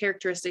 What are the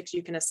characteristics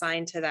you can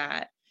assign to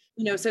that?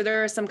 So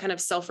there are some kind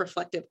of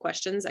self-reflective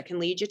questions that can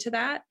lead you to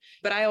that.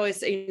 But I always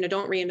say,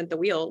 don't reinvent the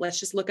wheel. Let's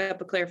just look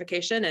up a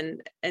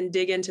clarification and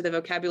dig into the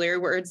vocabulary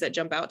words that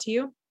jump out to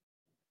you.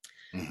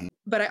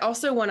 But I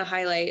also want to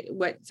highlight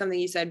something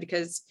you said,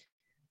 because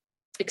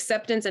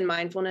acceptance and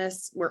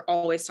mindfulness, we're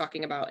always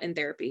talking about in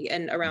therapy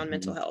and around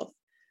mental health.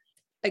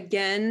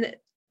 Again,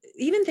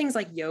 even things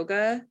like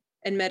yoga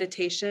and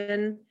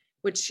meditation,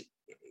 which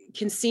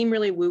can seem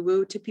really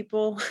woo-woo to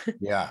people.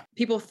 Yeah.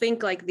 People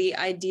think like the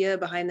idea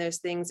behind those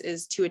things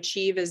is to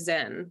achieve a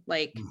Zen.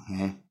 Like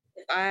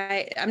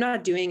if I'm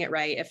not doing it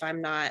right if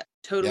I'm not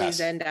totally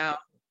Zenned out.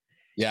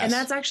 Yes. And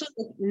that's actually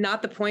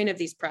not the point of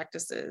these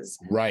practices.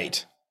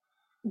 Right.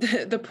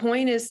 The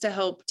point is to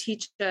help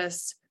teach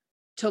us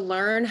to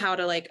learn how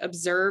to like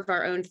observe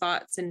our own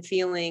thoughts and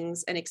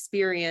feelings and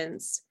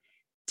experience,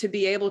 to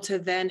be able to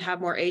then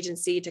have more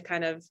agency to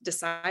kind of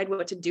decide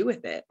what to do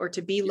with it, or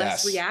to be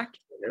less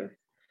reactive.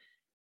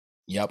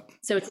 Yep.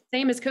 So it's the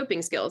same as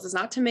coping skills. It's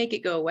not to make it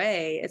go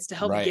away. It's to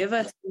help give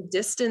us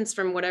distance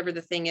from whatever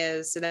the thing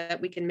is, so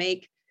that we can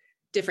make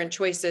different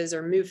choices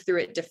or move through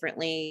it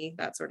differently,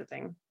 that sort of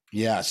thing.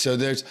 Yeah. So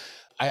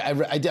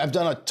I've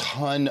done a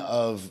ton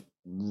of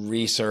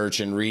research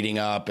and reading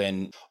up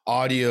and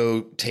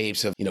audio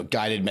tapes of,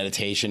 guided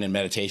meditation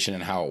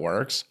and how it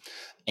works.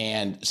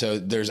 And so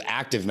there's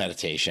active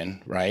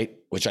meditation, right?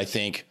 Which I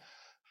think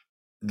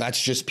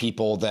that's just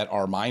people that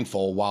are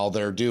mindful while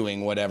they're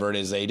doing whatever it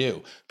is they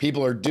do.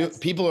 People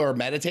are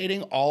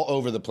meditating all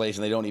over the place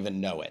and they don't even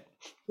know it.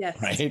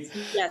 Yes. Right.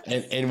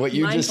 Yes. And what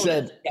you just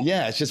said,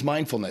 it's just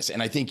mindfulness.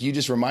 And I think you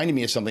just reminded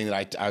me of something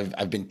that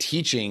I've been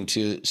teaching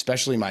to,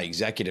 especially my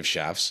executive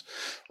chefs,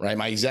 right?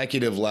 My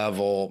executive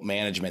level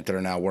management that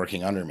are now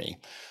working under me,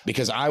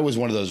 because I was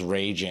one of those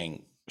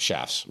raging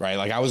chefs, right?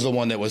 Like I was the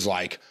one that was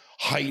like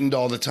heightened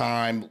all the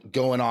time,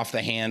 going off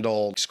the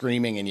handle,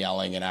 screaming and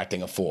yelling and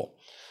acting a fool.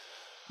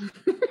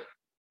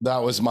 That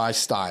was my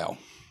style.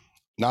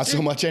 Not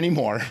so much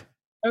anymore.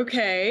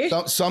 Okay.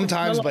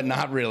 Sometimes, but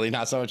not really.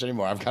 Not so much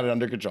anymore. I've got it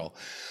under control.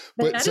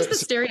 But that is the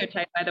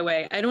stereotype, by the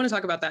way. I don't want to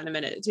talk about that in a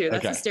minute too.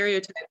 That's okay. the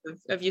stereotype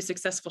of you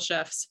successful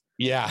chefs.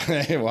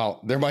 Yeah.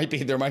 Well, there might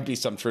be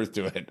some truth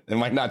to it. It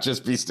might not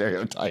just be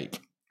stereotype.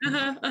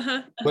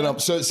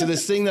 But so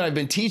this thing that I've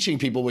been teaching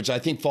people, which I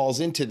think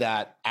falls into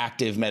that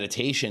active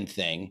meditation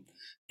thing,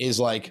 is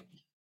like,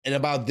 and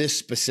about this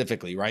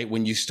specifically, right?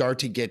 When you start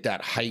to get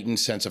that heightened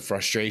sense of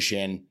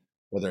frustration,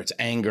 whether it's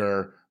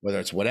anger, whether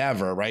it's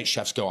whatever, right?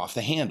 Chefs go off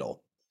the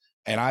handle.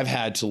 And I've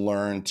had to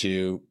learn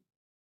to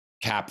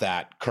cap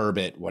that, curb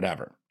it,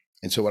 whatever.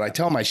 And so what I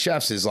tell my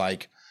chefs is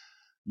like,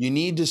 you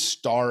need to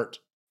start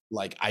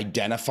like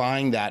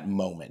identifying that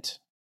moment,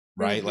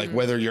 right? Mm-hmm. Like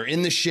whether you're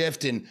in the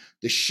shift and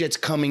the shit's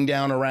coming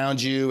down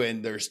around you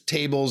and there's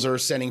tables are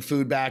sending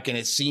food back and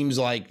it seems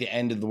like the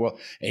end of the world,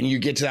 and you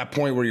get to that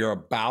point where you're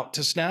about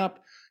to snap,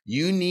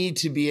 you need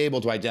to be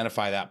able to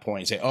identify that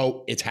point and say,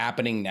 oh, it's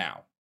happening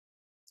now.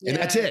 And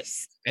that's it.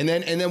 And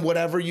then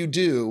whatever you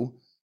do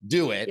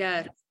it.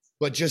 Yes.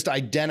 But just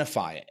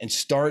identify it and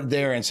start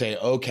there and say,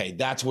 okay,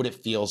 that's what it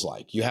feels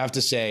like. You have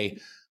to say,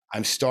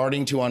 I'm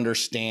starting to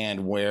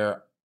understand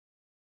where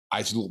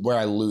I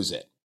lose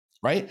it,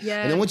 right?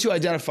 Yeah. And then once you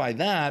identify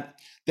that,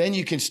 then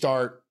you can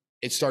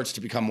it starts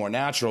to become more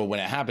natural. When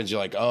it happens, you're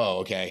like, oh,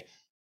 okay.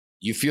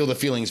 You feel the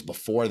feelings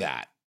before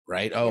that,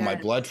 right? Oh, my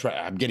blood pressure,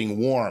 I'm getting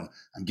warm.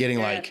 I'm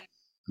getting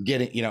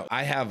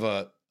I have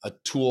a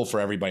tool for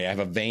everybody. I have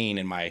a vein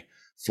in my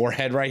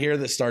forehead right here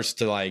that starts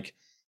to like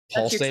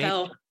pulsate. That's your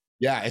tell.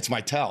 Yeah, it's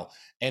my tell.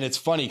 And it's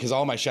funny because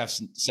all my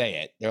chefs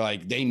say it. They're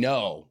like, they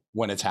know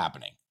when it's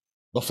happening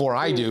before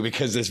I do,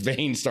 because this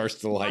vein starts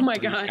to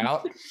like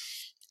out.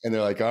 And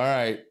they're like, all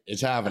right,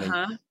 it's happening.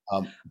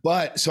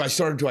 But so I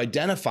started to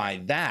identify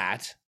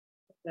that.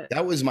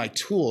 That was my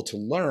tool to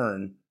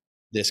learn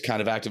this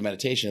kind of active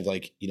meditation of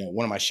like,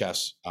 one of my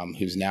chefs,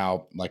 who's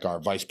now like our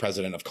vice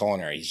president of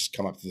culinary, he's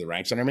come up through the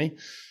ranks under me.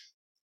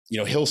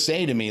 He'll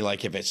say to me,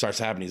 like, if it starts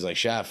happening, he's like,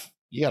 chef,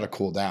 you got to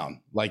cool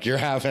down. Like you're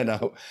having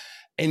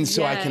and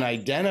so I can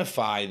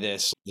identify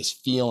this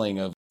feeling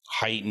of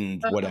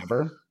heightened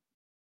whatever.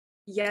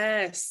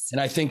 Yes.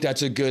 And I think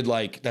that's a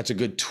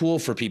good tool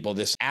for people.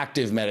 This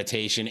active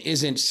meditation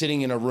isn't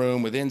sitting in a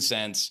room with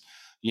incense,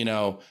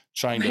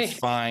 trying to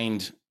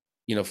find,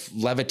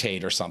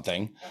 levitate or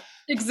something.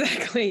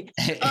 Exactly.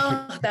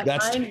 Oh,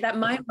 that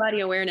mind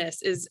body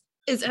awareness is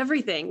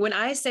everything. When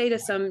I say to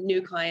some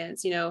new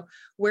clients,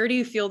 where do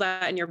you feel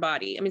that in your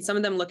body? I mean, some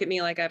of them look at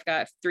me like I've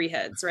got 3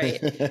 heads, right?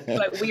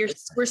 But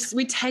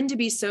we tend to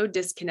be so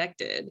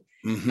disconnected.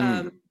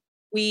 Mm-hmm.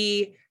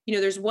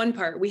 There's one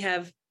part, we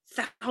have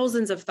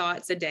thousands of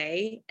thoughts a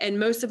day, and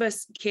most of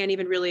us can't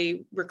even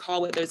really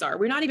recall what those are.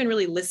 We're not even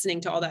really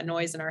listening to all that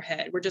noise in our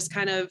head. We're just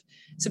kind of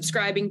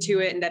subscribing to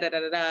it and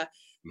da-da-da-da-da.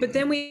 But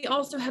then we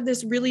also have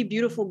this really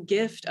beautiful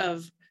gift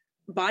of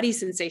body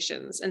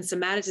sensations and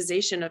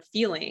somatization of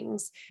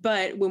feelings.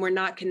 But when we're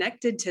not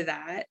connected to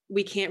that,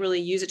 we can't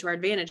really use it to our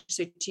advantage.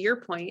 So to your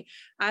point,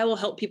 I will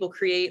help people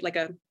create like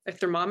a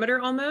thermometer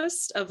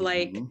almost of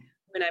like,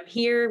 when I'm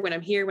here,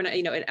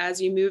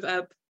 as you move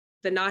up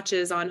the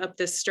notches on up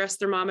this stress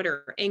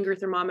thermometer, or anger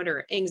thermometer,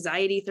 or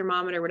anxiety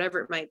thermometer, whatever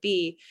it might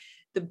be,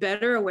 the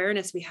better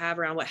awareness we have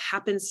around what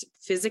happens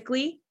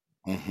physically,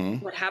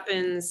 what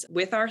happens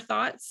with our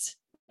thoughts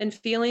and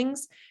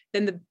feelings,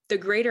 then the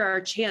greater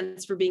our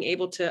chance for being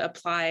able to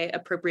apply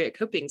appropriate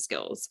coping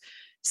skills.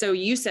 So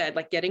you said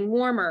like getting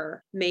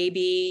warmer,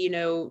 maybe,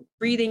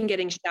 breathing,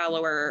 getting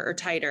shallower or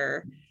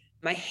tighter.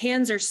 My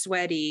hands are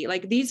sweaty.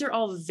 Like these are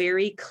all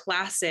very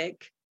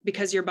classic,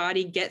 because your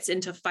body gets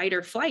into fight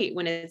or flight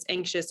when it's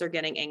anxious or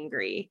getting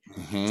angry.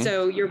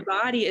 So your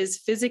body is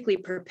physically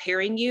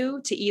preparing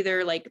you to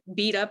either like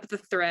beat up the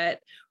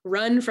threat,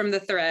 run from the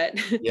threat,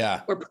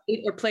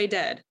 or play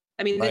dead.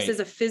 I mean, This is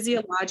a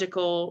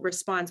physiological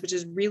response, which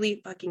is really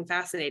fucking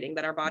fascinating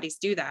that our bodies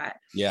do that.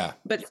 Yeah.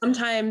 But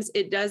sometimes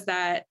it does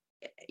that,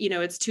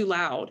 it's too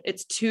loud.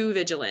 It's too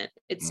vigilant.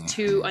 It's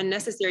too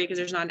unnecessary because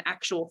there's not an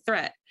actual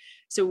threat.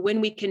 So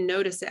when we can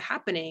notice it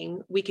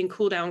happening, we can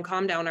cool down,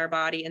 calm down our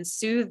body and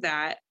soothe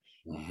that,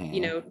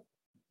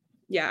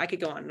 I could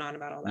go on and on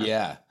about all that.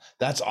 Yeah,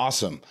 that's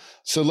awesome.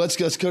 So let's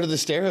go to the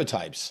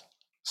stereotypes.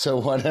 So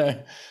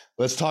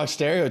let's talk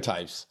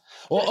stereotypes.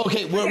 Well,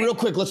 okay. Well, real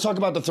quick, let's talk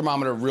about the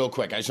thermometer real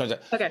quick. I just want to.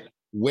 Okay.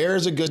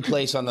 Where's a good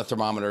place on the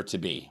thermometer to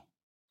be?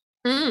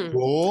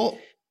 Cool.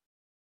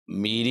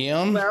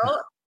 Medium.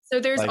 Well, so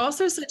there's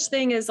also such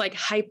thing as like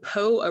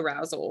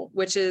hypoarousal,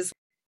 which is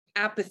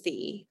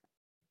apathy.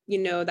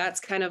 That's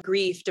kind of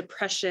grief,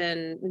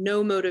 depression,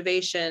 no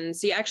motivation.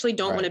 So you actually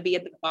don't want to be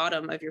at the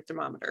bottom of your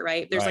thermometer,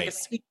 right? There's like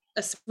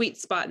a sweet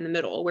spot in the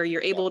middle where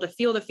you're able to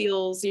feel the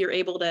feels, you're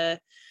able to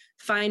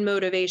find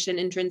motivation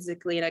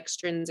intrinsically and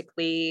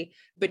extrinsically,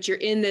 but you're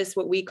in this,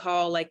 what we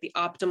call like the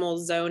optimal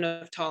zone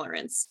of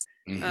tolerance.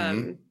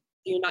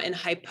 You're not in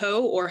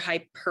hypo or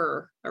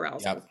hyper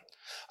arousal. Yep.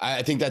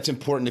 I think that's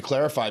important to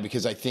clarify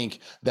because I think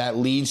that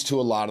leads to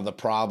a lot of the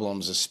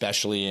problems,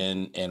 especially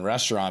in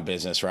restaurant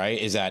business, right?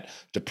 Is that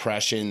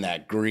depression,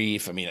 that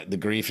grief. I mean, the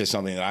grief is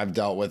something that I've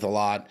dealt with a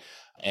lot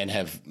and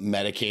have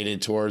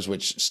medicated towards,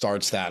 which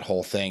starts that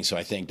whole thing. So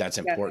I think that's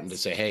important to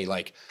Yes. say, hey,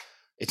 like,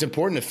 it's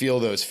important to feel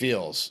those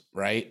feels,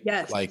 right?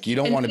 Yes. Like you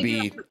don't And want to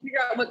figure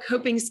out what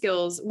coping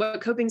skills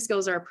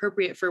are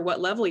appropriate for what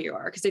level you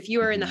are. Because if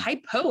you are in the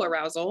Mhm. hypo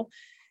arousal,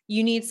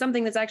 you need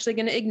something that's actually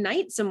going to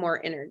ignite some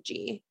more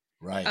energy.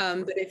 Right.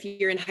 But if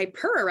you're in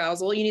hyper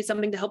arousal, you need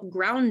something to help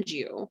ground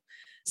you.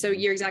 So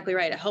you're exactly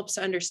right. It helps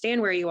to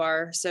understand where you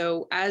are.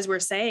 So as we're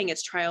saying,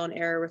 it's trial and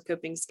error with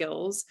coping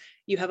skills.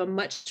 You have a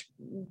much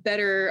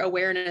better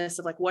awareness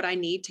of like what I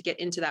need to get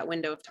into that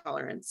window of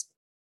tolerance.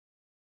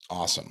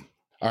 Awesome.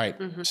 All right.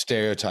 Mhm.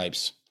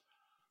 Stereotypes.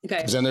 Okay.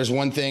 Because then there's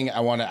one thing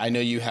I know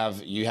you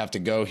have to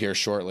go here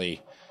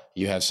shortly.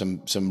 You have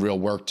some real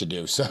work to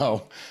do.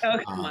 So, Oh,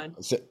 come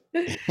on. so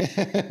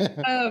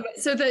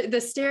So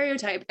the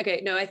stereotype.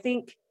 Okay, no, I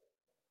think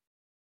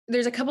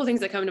there's a couple of things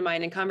that come to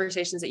mind in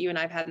conversations that you and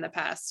I've had in the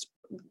past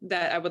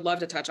that I would love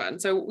to touch on.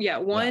 So yeah,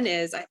 one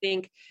is I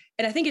think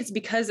it's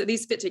because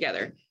these fit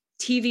together.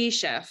 TV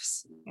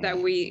chefs that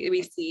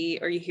we see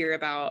or you hear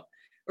about,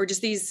 or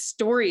just these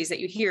stories that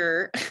you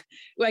hear.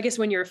 Well, I guess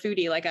when you're a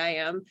foodie like I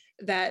am,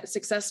 that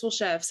successful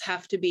chefs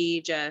have to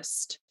be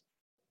just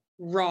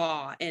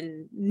raw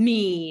and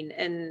mean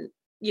and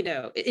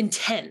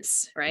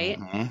intense, right?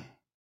 Mhm.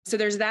 So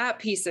there's that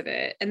piece of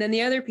it. And then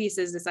the other piece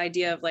is this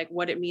idea of like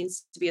what it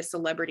means to be a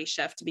celebrity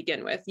chef to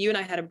begin with. You and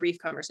I had a brief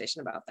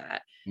conversation about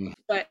that. Mm.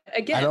 But I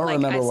again, don't like I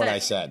remember what said, I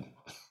said.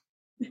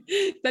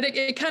 that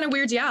it kind of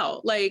weirds you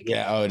out. Like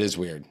Yeah. Oh, it is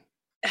weird.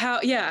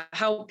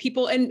 how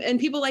people and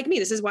people like me,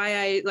 this is why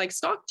I like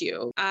stalked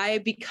you.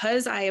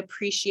 Because I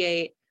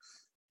appreciate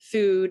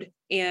food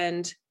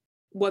and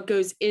what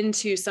goes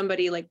into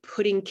somebody like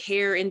putting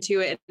care into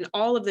it and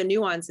all of the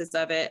nuances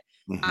of it.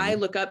 I Mhm.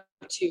 look up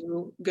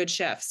to good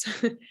chefs.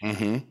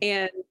 Mhm.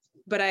 And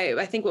but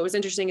I think what was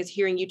interesting is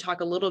hearing you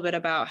talk a little bit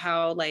about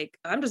how like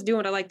I'm just doing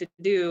what I like to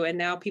do, and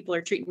now people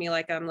are treating me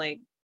like I'm like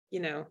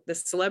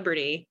this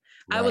celebrity.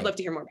 I would Right. love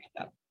to hear more about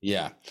that.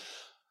 Yeah.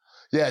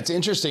 Yeah. It's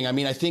interesting. I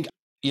mean, I think,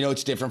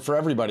 it's different for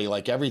everybody.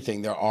 Like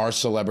everything, there are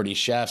celebrity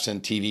chefs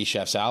and TV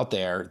chefs out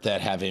there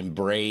that have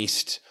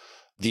embraced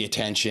the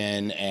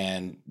attention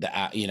and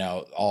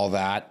all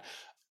that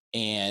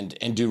and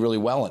do really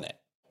well in it.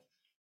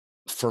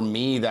 For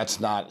me, that's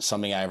not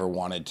something I ever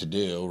wanted to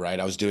do, right?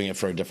 I was doing it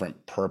for a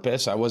different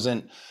purpose. I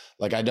wasn't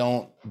like, I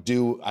don't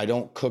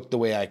cook the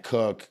way I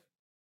cook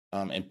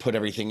and put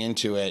everything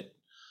into it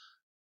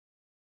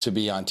to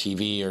be on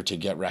TV or to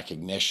get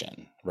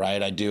recognition,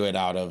 right? I do it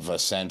out of a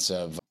sense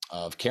of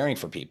caring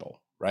for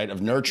people, right?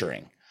 Of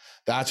nurturing.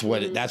 That's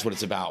what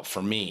it's about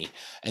for me.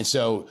 And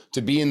so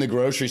to be in the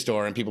grocery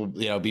store and people,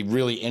 be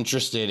really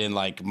interested in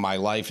like my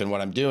life and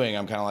what I'm doing,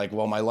 I'm kind of like,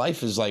 well, my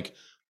life is like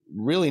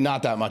really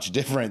not that much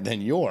different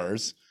than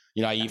yours.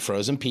 I eat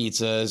frozen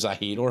pizzas, I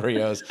eat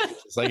Oreos,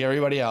 just like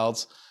everybody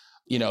else.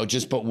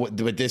 But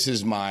this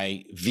is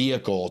my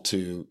vehicle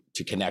to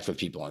connect with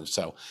people. And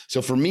so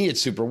for me,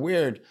 it's super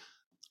weird.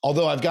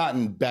 Although I've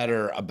gotten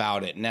better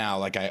about it now,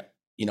 like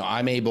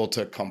I'm able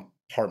to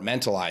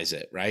compartmentalize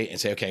it, right? And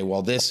say, okay,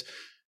 well, this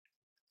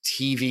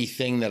TV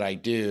thing that I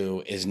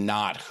do is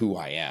not who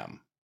I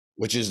am,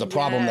 which is the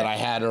problem that I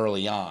had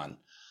early on,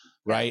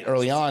 right?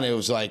 Early on, it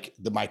was like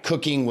my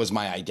cooking was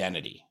my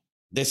identity.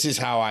 This is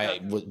how I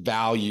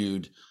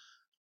valued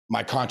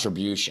my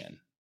contribution.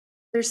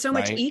 There's so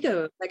much Right?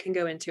 ego that can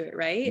go into it,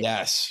 right?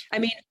 Yes. I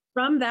mean,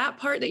 from that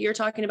part that you're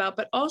talking about,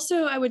 but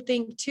also I would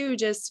think too,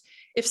 just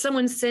if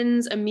someone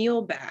sends a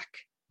meal back,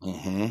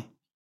 Mm-hmm.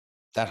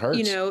 That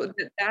hurts.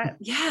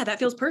 that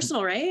feels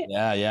personal, right?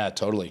 Yeah,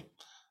 totally.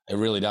 It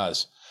really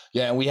does.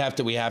 Yeah, and we have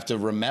to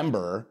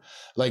remember,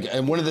 like,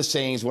 and one of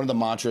the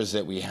mantras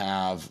that we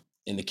have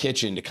in the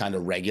kitchen to kind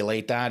of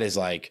regulate that is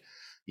like,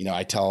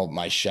 I tell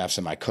my chefs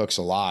and my cooks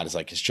a lot, is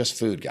like, it's just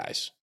food,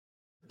 guys.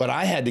 But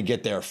I had to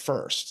get there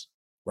first,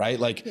 right?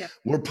 Like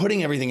we're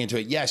putting everything into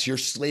it. Yes, you're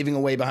slaving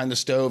away behind the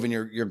stove and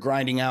you're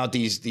grinding out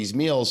these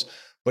meals,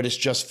 but it's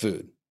just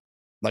food.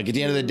 Like at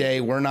the end of the day,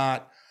 we're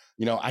not,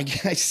 I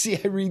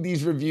read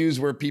these reviews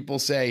where people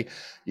say,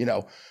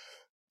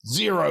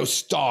 0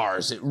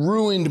 stars. It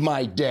ruined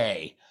my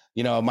day.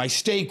 My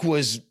steak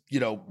was,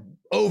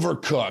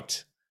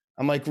 overcooked.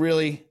 I'm like,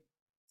 really?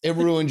 It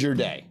ruined your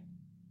day.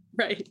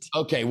 Right.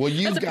 Okay. Well,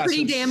 That's a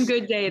pretty damn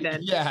good day then.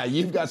 Yeah.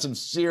 You've got some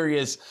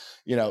serious,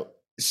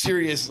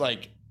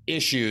 like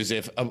issues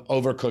if an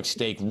overcooked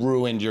steak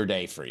ruined your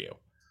day for you,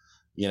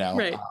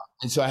 Right.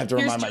 And so I have to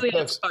remind my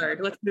Juliet's cooks. card.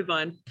 Let's move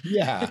on.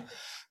 Yeah.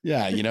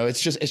 Yeah.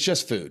 It's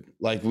just food.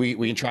 Like we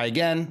can try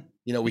again.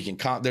 We can,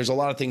 there's a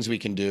lot of things we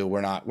can do.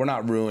 We're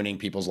not ruining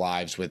people's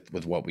lives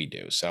with what we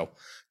do. So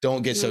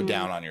don't get so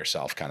down on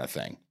yourself kind of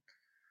thing.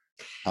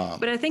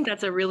 But I think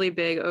that's a really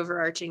big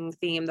overarching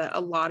theme that a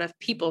lot of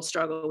people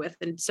struggle with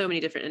in so many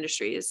different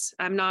industries.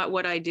 I'm not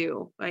what I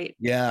do, right?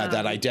 Yeah.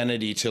 That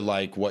identity to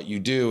like what you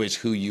do is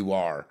who you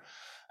are.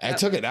 I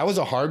took it. That was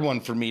a hard one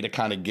for me to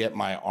kind of get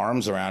my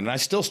arms around. And I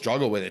still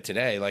struggle with it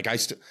today. Like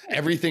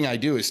everything I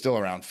do is still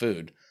around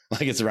food.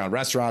 Like it's around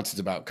restaurants. It's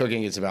about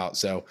cooking. It's about,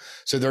 so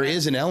there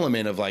is an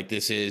element of like,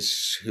 this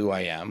is who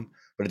I am,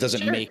 but it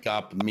doesn't make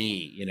up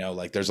me,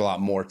 like there's a lot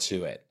more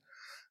to it.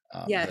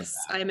 Yes.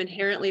 I'm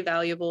inherently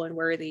valuable and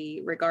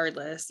worthy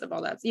regardless of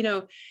all that,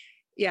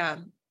 yeah.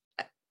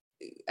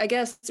 I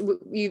guess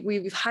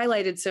we've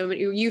highlighted so many,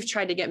 you've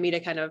tried to get me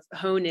to kind of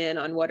hone in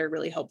on what are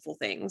really helpful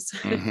things.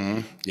 Mm-hmm.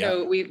 Yeah.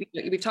 So we've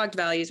talked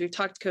values, we've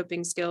talked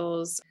coping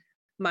skills,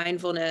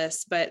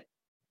 mindfulness, but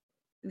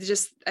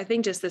I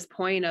think this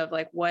point of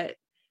like,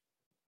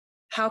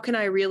 how can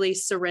I really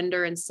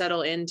surrender and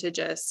settle into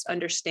just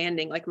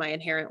understanding like my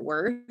inherent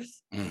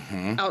worth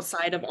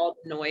outside of all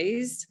the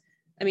noise?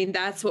 I mean,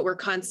 that's what we're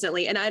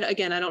constantly, and I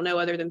don't know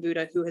other than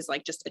Buddha who has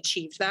like just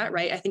achieved that,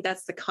 right? I think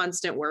that's the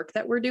constant work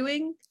that we're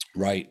doing.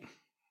 Right.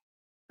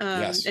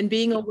 Yes. And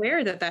being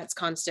aware that that's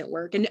constant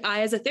work. And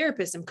I, as a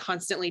therapist, am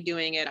constantly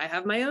doing it. I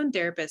have my own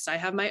therapist. I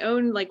have my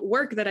own like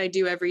work that I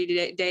do every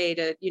day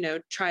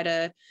to, try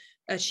to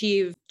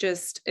achieve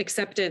just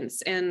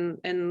acceptance and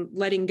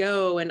letting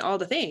go and all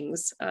the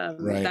things.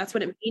 Right. That's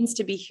what it means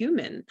to be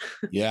human.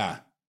 Yeah,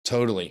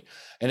 totally.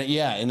 And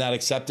and that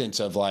acceptance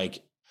of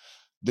like,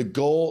 the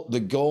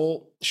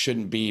goal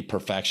shouldn't be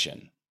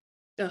perfection.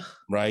 Ugh.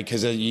 Right?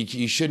 Because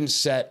you shouldn't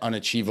set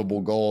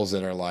unachievable goals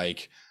that are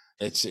like,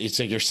 it's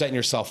like you're setting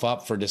yourself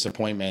up for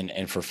disappointment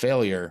and for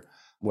failure,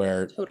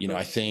 where, totally.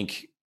 I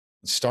think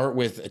start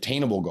with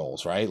attainable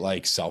goals, right?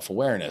 Like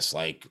self-awareness,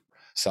 like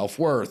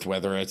self-worth,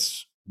 whether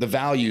it's the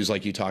values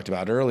like you talked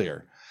about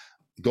earlier,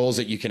 goals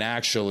that you can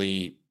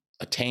actually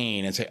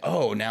attain and say,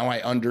 oh, now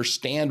I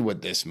understand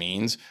what this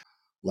means,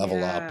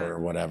 level up or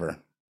whatever.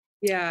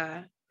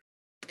 Yeah.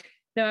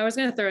 No, I was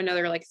going to throw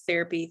another like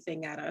therapy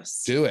thing at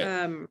us. Do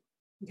it.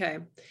 Okay.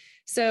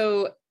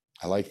 So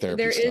I like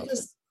therapy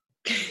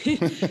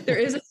stuff. There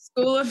is a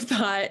school of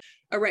thought,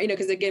 right?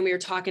 Because again, we were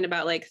talking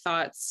about like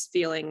thoughts,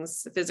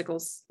 feelings, physical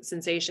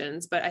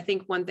sensations. But I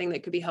think one thing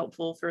that could be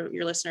helpful for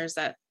your listeners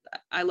that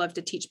I love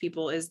to teach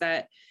people is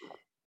that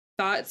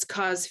thoughts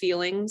cause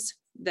feelings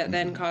that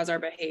then cause our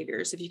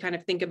behaviors. If you kind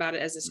of think about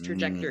it as this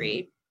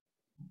trajectory.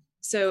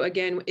 So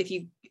again, if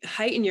you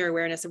heighten your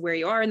awareness of where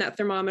you are in that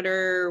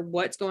thermometer,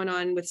 what's going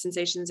on with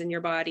sensations in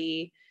your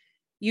body,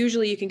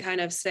 usually you can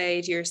kind of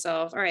say to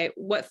yourself, all right,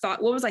 what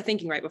was I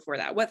thinking right before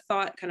that? What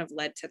thought kind of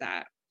led to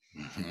that?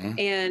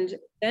 And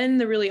then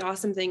the really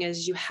awesome thing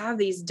is you have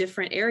these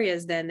different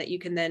areas then that you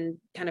can then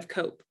kind of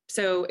cope.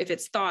 So if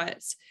it's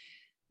thoughts,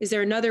 is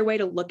there another way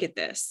to look at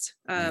this?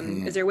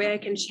 Is there a way I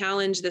can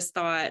challenge this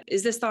thought?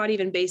 Is this thought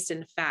even based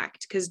in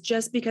fact? Because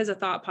just because a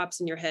thought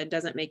pops in your head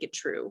doesn't make it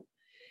true.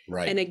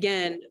 Right. And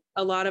again,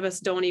 a lot of us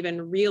don't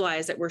even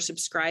realize that we're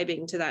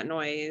subscribing to that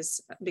noise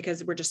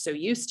because we're just so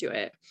used to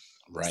it.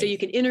 Right. So you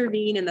can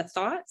intervene in the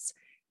thoughts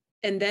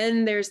and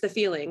then there's the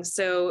feelings.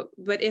 So,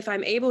 but if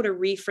I'm able to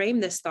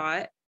reframe this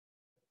thought,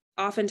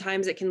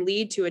 oftentimes it can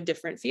lead to a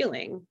different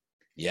feeling.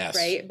 Yes.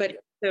 Right. But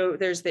so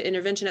there's the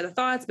intervention of the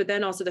thoughts, but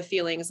then also the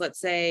feelings. Let's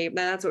say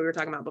that's what we were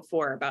talking about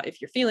before, about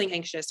if you're feeling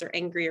anxious or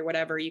angry or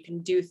whatever, you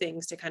can do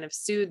things to kind of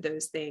soothe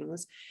those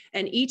things.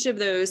 And each of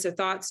those, so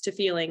thoughts to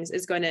feelings,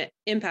 is going to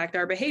impact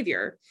our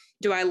behavior.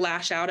 Do I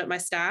lash out at my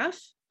staff?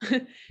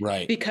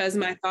 Right. Because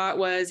my thought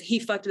was, he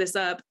fucked this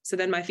up. So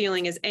then my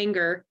feeling is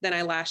anger. Then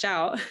I lash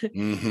out.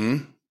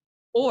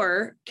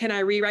 Or can I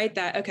rewrite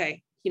that?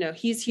 Okay.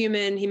 He's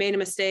human. He made a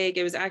mistake.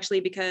 It was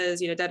actually because,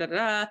 da, da, da,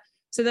 da.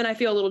 So then I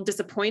feel a little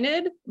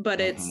disappointed,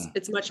 but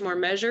it's much more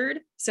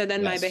measured. So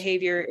then my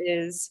behavior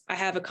is, I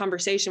have a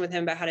conversation with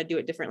him about how to do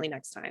it differently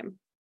next time.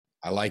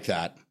 I like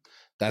that.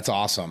 That's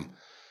awesome.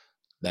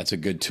 That's a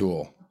good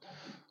tool.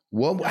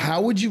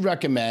 How would you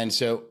recommend?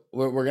 So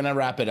we're going to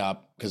wrap it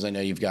up because I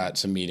know you've got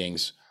some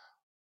meetings,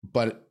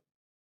 but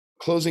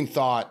closing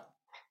thought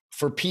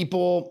for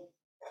people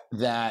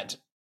that,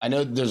 I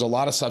know there's a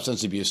lot of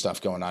substance abuse stuff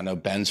going on. I know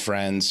Ben's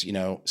friends,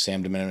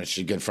 Sam Dominich,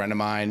 a good friend of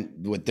mine,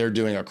 what they're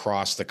doing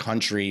across the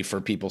country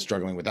for people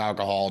struggling with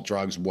alcohol,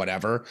 drugs,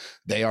 whatever.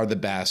 They are the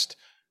best.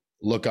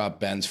 Look up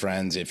Ben's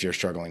friends if you're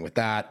struggling with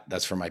that.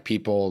 That's for my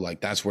people.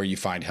 Like that's where you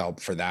find help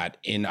for that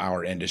in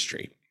our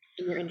industry.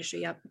 In your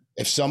industry, yep.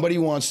 If somebody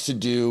wants to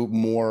do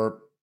more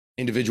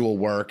individual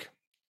work,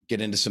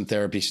 get into some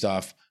therapy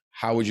stuff,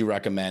 how would you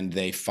recommend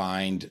they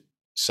find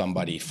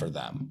somebody for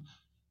them?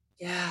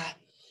 Yeah.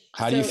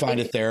 How do you find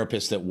a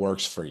therapist that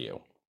works for you?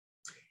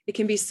 It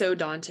can be so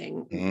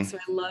daunting. So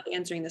I love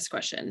answering this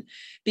question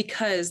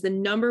because the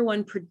number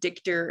one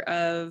predictor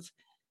of,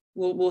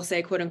 we'll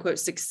say, quote unquote,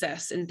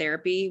 success in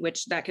therapy,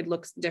 which that could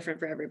look different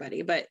for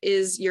everybody, but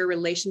is your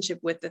relationship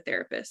with the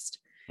therapist.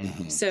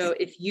 So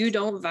if you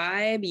don't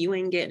vibe, you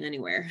ain't getting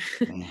anywhere.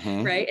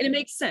 Right. And it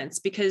makes sense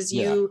because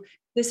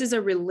this is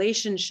a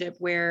relationship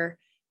where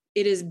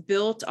it is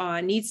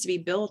needs to be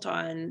built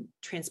on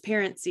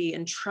transparency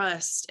and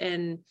trust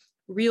and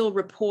real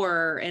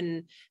rapport.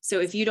 And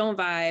so if you don't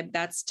vibe,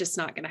 that's just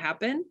not going to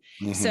happen.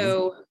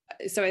 So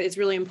it's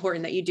really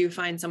important that you do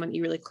find someone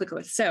you really click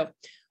with. So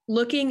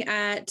looking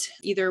at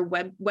either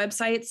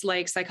websites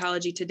like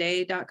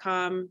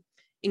psychologytoday.com,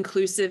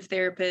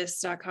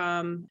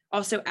 inclusivetherapist.com,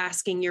 also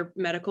asking your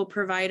medical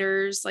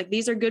providers. Like,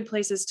 these are good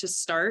places to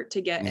start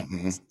to get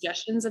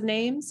suggestions of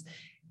names.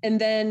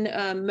 And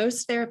then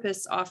most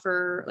therapists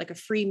offer like a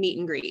free meet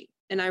and greet.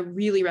 And I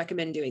really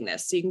recommend doing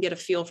this so you can get a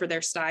feel for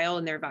their style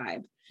and their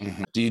vibe.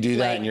 Do you do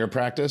that in your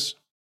practice?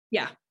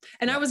 Yeah.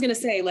 And I was going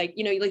to say, like,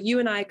 you know, like you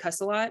and I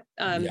cuss a lot.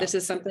 This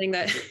is something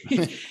that,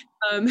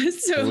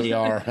 so we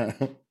are.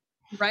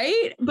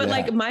 Right. But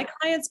like my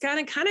clients kind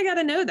of got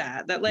to know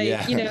that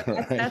like, you know,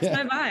 that's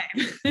my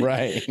vibe.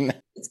 Right.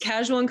 It's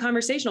casual and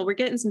conversational. We're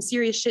getting some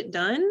serious shit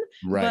done,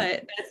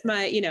 but that's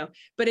my, you know,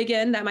 but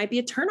again, that might be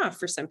a turnoff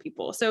for some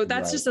people. So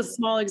that's just a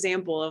small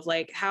example of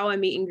like how a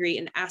meet and greet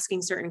and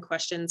asking certain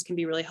questions can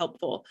be really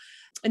helpful.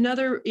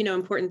 Another, you know,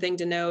 important thing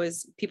to know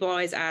is people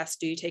always ask,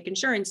 do you take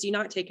insurance? Do you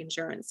not take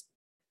insurance?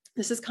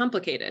 This is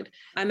complicated.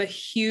 I'm a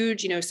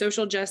huge, you know,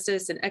 social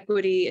justice and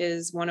equity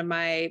is one of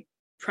my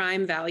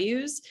prime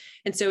values.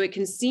 And so it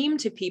can seem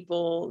to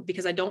people,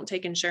 because I don't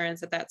take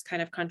insurance, that that's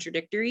kind of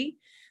contradictory.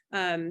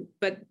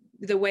 But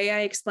the way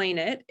I explain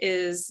it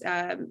is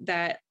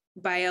that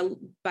by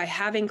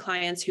having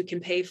clients who can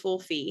pay full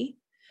fee,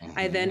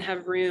 I then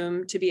have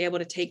room to be able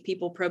to take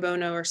people pro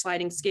bono or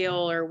sliding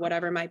scale or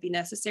whatever might be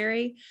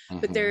necessary.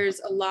 But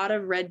there's a lot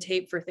of red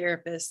tape for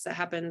therapists that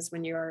happens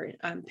when you're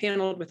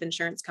paneled with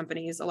insurance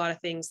companies, a lot of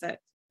things that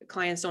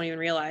clients don't even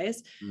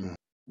realize.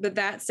 But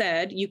that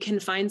said, you can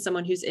find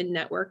someone who's in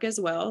network as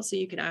well. So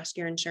you can ask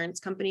your insurance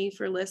company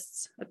for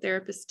lists of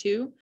therapists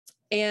too.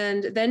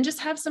 And then just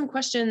have some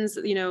questions,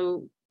 you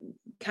know,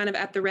 kind of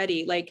at the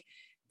ready. Like,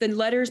 the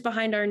letters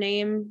behind our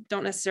name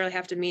don't necessarily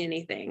have to mean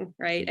anything,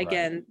 right?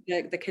 Again,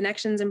 the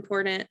connection's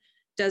important.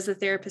 Does the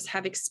therapist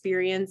have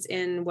experience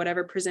in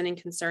whatever presenting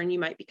concern you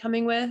might be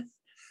coming with?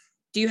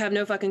 Do you have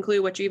no fucking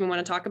clue what you even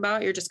want to talk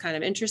about? You're just kind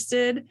of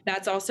interested.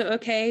 That's also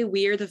okay.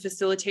 We are the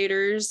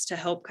facilitators to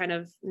help kind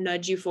of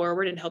nudge you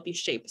forward and help you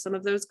shape some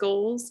of those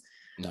goals.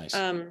 Nice.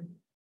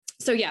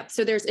 So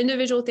there's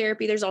individual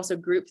therapy. There's also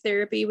group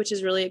therapy, which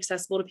is really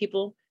accessible to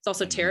people. It's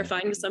also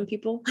terrifying to some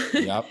people.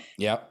 Yep.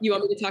 You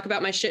want me to talk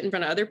about my shit in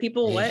front of other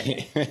people? What?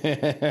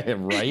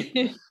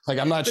 Right. Like,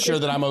 I'm not sure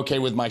that I'm okay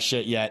with my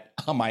shit yet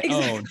on my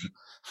own.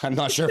 I'm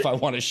not sure if I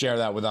want to share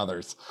that with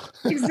others.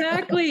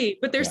 Exactly.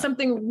 But there's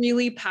something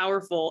really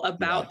powerful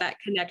about that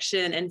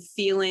connection and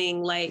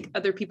feeling like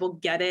other people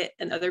get it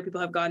and other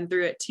people have gone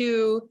through it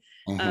too.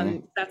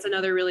 That's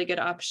another really good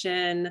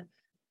option.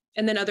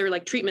 And then other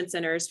like treatment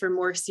centers for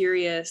more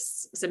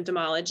serious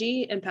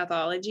symptomology and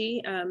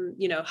pathology,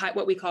 you know,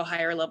 what we call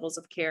higher levels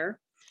of care.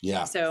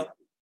 Yeah. So.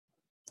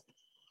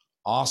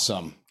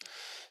 Awesome.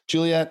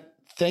 Juliet,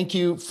 thank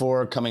you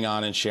for coming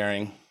on and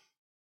sharing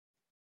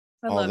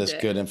all this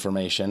good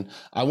information.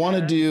 I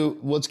want to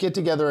let's get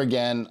together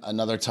again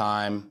another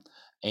time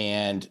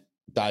and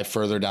dive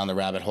further down the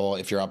rabbit hole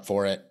if you're up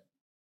for it.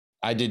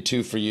 I did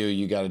 2 for you.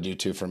 You got to do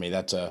 2 for me.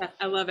 I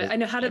love it. I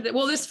know how to,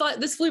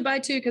 this flew by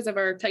too because of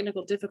our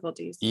technical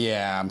difficulties.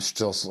 Yeah. I'm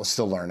still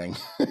learning.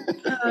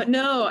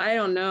 No, I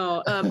don't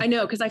know. I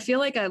know. Cause I feel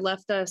like I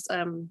left us,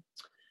 the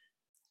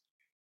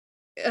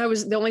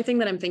only thing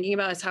that I'm thinking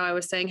about is how I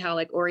was saying how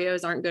like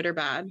Oreos aren't good or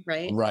bad.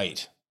 Right.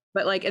 Right.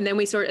 But like, and then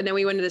we went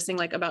into this thing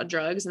like about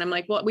drugs and I'm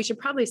like, well, we should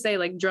probably say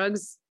like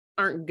drugs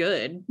aren't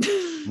good.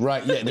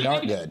 Right. Yeah. They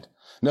aren't good.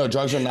 No,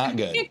 drugs are not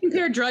good. You can't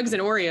compare drugs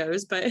and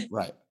Oreos, but.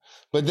 Right.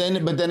 But then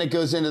it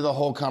goes into the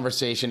whole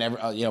conversation.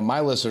 You know, my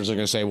listeners are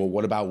going to say, well,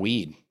 what about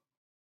weed?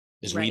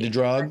 Is weed a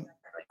drug?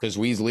 Because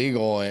weed's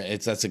legal.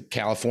 That's a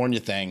California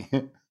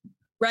thing.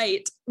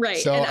 Right.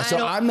 So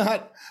I'm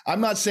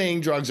not saying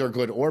drugs are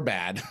good or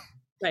bad.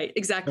 Right.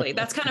 Exactly.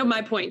 That's kind of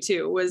my point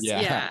too,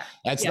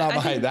 that's not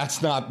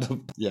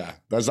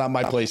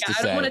my place to say.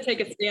 I don't want to take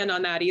a stand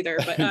on that either,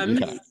 but,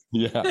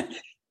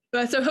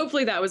 But so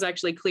hopefully that was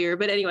actually clear.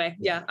 But anyway,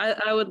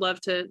 I would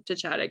love to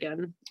chat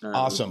again.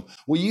 Awesome.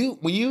 Will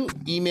you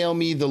email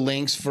me the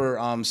links for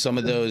some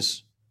of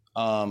those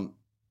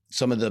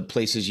some of the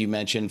places you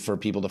mentioned for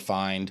people to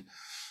find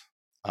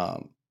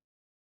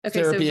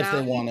therapy if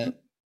they want it?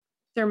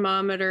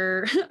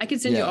 Thermometer. I can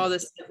send you all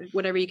this,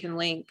 whatever you can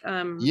link.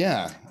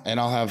 And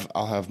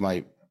I'll have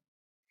my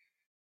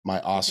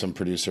awesome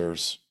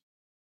producers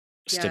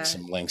stick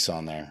some links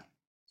on there.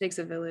 Takes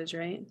a village,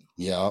 right?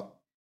 Yeah.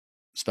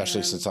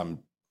 Especially since I'm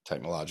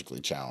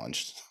technologically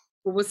challenged.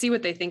 Well, we'll see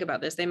what they think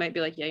about this. They might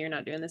be like, yeah, you're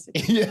not doing this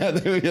again.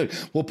 Yeah,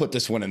 we'll put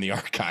this one in the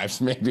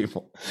archives. Maybe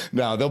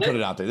no, they'll put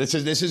it out there. This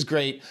is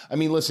great. I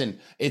mean, listen,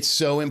 it's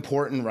so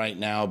important right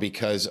now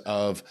because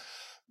of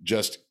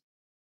just,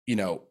 you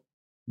know,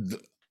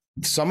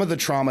 some of the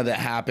trauma that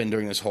happened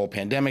during this whole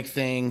pandemic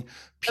thing.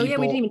 We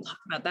didn't even talk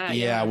about that.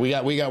 Yeah,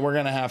 we're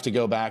going to have to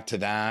go back to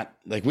that.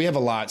 Like, we have a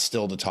lot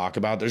still to talk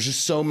about. There's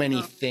just so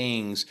many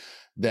things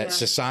that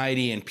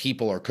society and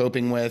people are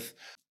coping with,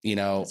 you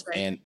know,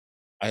 and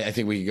I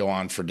think we could go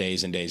on for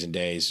days and days and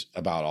days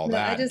about all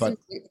that. I just think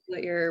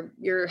that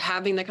you're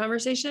having the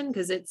conversation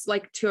because it's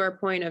like, to our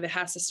point of it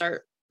has to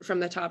start from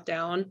the top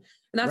down. And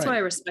that's what I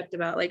respect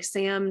about like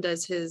Sam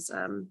does his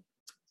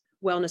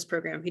wellness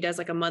program. He does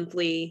like a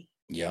monthly,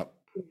 Yep.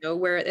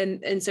 where,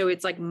 and so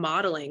it's like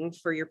modeling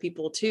for your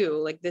people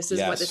too. Like, this is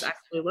what this Yes.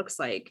 actually looks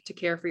like to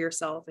care for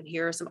yourself. And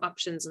here are some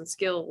options and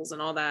skills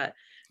and all that.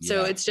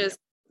 So Yeah. it's just,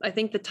 I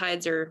think the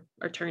tides are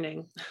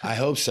turning. I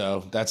hope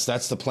so. That's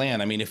the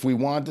plan. I mean, if we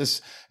want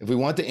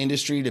the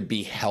industry to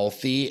be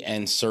healthy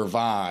and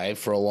survive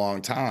for a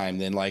long time,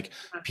 then like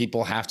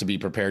people have to be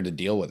prepared to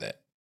deal with it.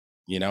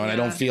 And I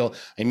don't feel,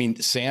 I mean,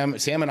 Sam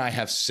and I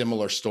have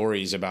similar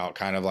stories about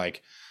kind of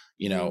like,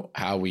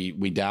 how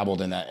we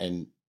dabbled in that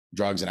and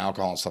drugs and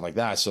alcohol and stuff like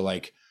that. So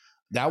like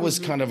that was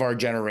kind of our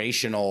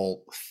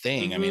generational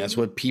thing. I mean, that's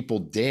what people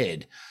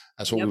did.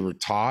 That's what we were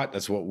taught.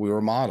 That's what we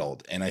were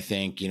modeled. And I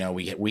think,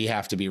 we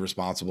have to be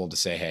responsible to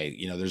say, hey,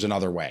 there's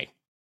another way.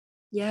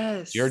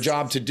 Yes. It's your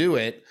job to do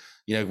it.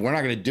 We're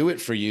not going to do it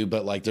for you,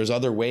 but like there's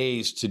other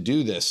ways to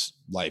do this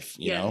life,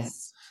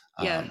 yes.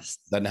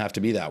 Doesn't have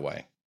to be that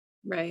way.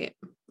 Right.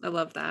 I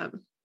love that.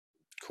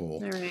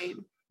 Cool. All right.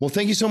 Well,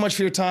 thank you so much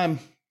for your time.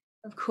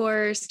 Of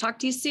course. Talk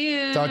to you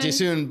soon. Talk to you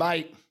soon.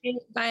 Bye.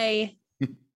 Bye.